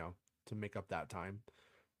 to make up that time,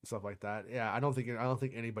 stuff like that. Yeah, I don't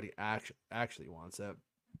think anybody actually wants it.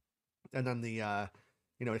 And then the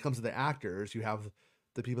when it comes to the actors, you have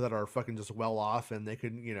the people that are fucking just well off and they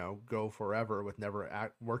can, go forever with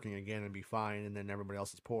never working again and be fine, and then everybody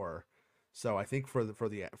else is poor. So I think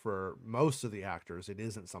for most of the actors, it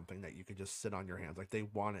isn't something that you could just sit on your hands. Like they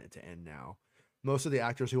want it to end now. Most of the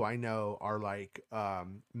actors who I know are like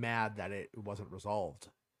mad that it wasn't resolved.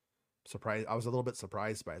 I was a little bit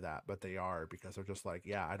surprised by that, but they are, because they're just like,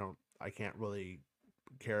 yeah, I can't really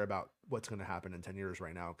care about what's going to happen in 10 years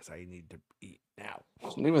right now because I need to eat now.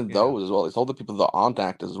 And even those as well, it's all the people that aren't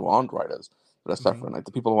actors who aren't writers that are suffering. Like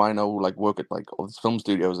the people who I know like work at like all these film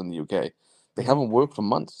studios in the UK, they haven't worked for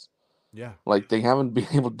months. Yeah, like they haven't been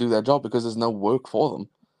able to do their job because there's no work for them,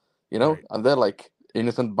 and they're like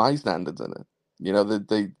innocent bystanders in it.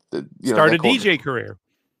 They start a DJ career.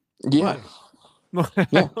 Yeah.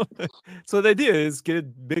 Yeah. So they do is get a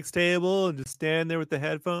big table and just stand there with the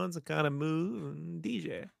headphones and kind of move and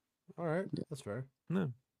DJ. All right, that's fair.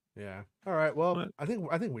 No. Yeah. All right. Well, I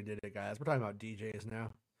think we did it, guys. We're talking about DJs now.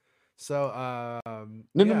 So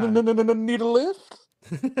need a lift.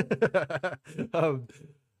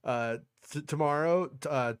 Tomorrow,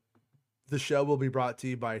 the show will be brought to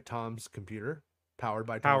you by Tom's Computer, powered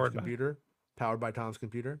by Tom's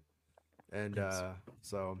Computer, and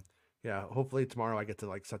so yeah, hopefully tomorrow I get to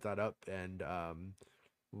like set that up, and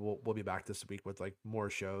we'll be back this week with like more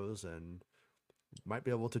shows, and might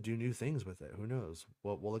be able to do new things with it. Who knows?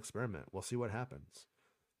 We'll experiment. We'll see what happens.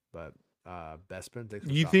 But Bespin, thanks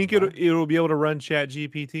for You think it'll be able to run Chat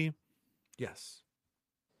GPT? Yes.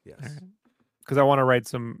 Yes. Because I want to write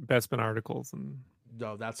some Bespin articles, and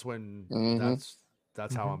no, that's when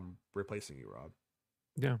that's how I'm replacing you, Rob.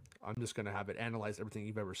 Yeah. I'm just gonna have it analyze everything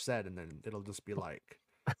you've ever said, and then it'll just be like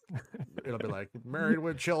married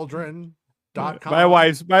with children. My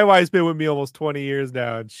wife's been with me almost 20 years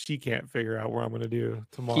now, and she can't figure out what I'm going to do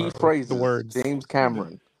tomorrow. Key phrases: the words. James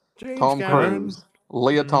Cameron, Tom Cruise,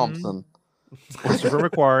 Leah Thompson, Christopher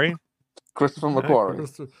McQuarrie. Christopher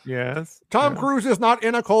McQuarrie. Yes. Tom Cruise is not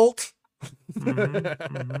in a cult.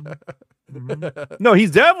 No,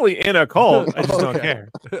 he's definitely in a cult. I just don't care.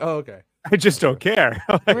 Oh, okay. I just don't care.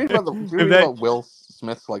 Do you read about Will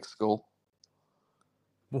Smith's like school?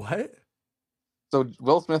 What? So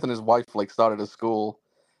Will Smith and his wife like started a school,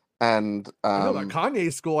 and I know about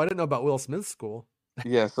Kanye's school. I didn't know about Will Smith's school.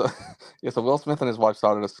 So Will Smith and his wife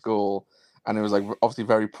started a school, and it was like obviously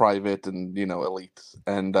very private and elite,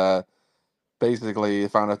 and basically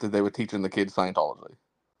found out that they were teaching the kids Scientology.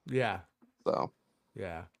 Yeah. So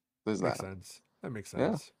yeah, there's makes sense. That makes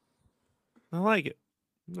sense. Yeah. I like it.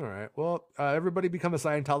 All right. Well, everybody become a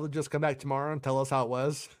Scientologist. Come back tomorrow and tell us how it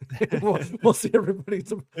was. we'll see everybody.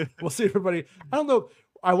 We'll see everybody. I don't know.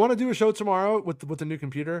 I want to do a show tomorrow with the new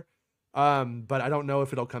computer, but I don't know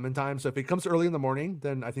if it'll come in time. So if it comes early in the morning,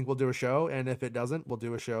 then I think we'll do a show. And if it doesn't, we'll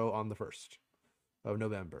do a show on the 1st of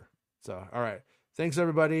November. So, all right. Thanks,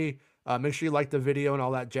 everybody. Make sure you like the video and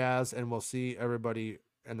all that jazz. And we'll see everybody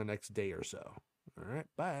in the next day or so. All right.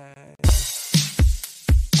 Bye.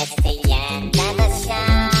 It's the end of the show.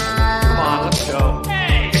 Come on, let's go.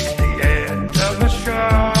 Hey, it's the end of the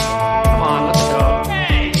show. Come on, let's go.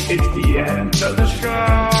 Hey, it's the end of the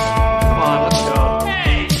show. Come on, let's go.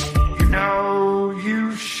 Hey,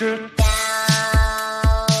 you should go.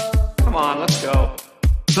 Come on, let's go.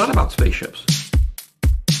 It's not about spaceships.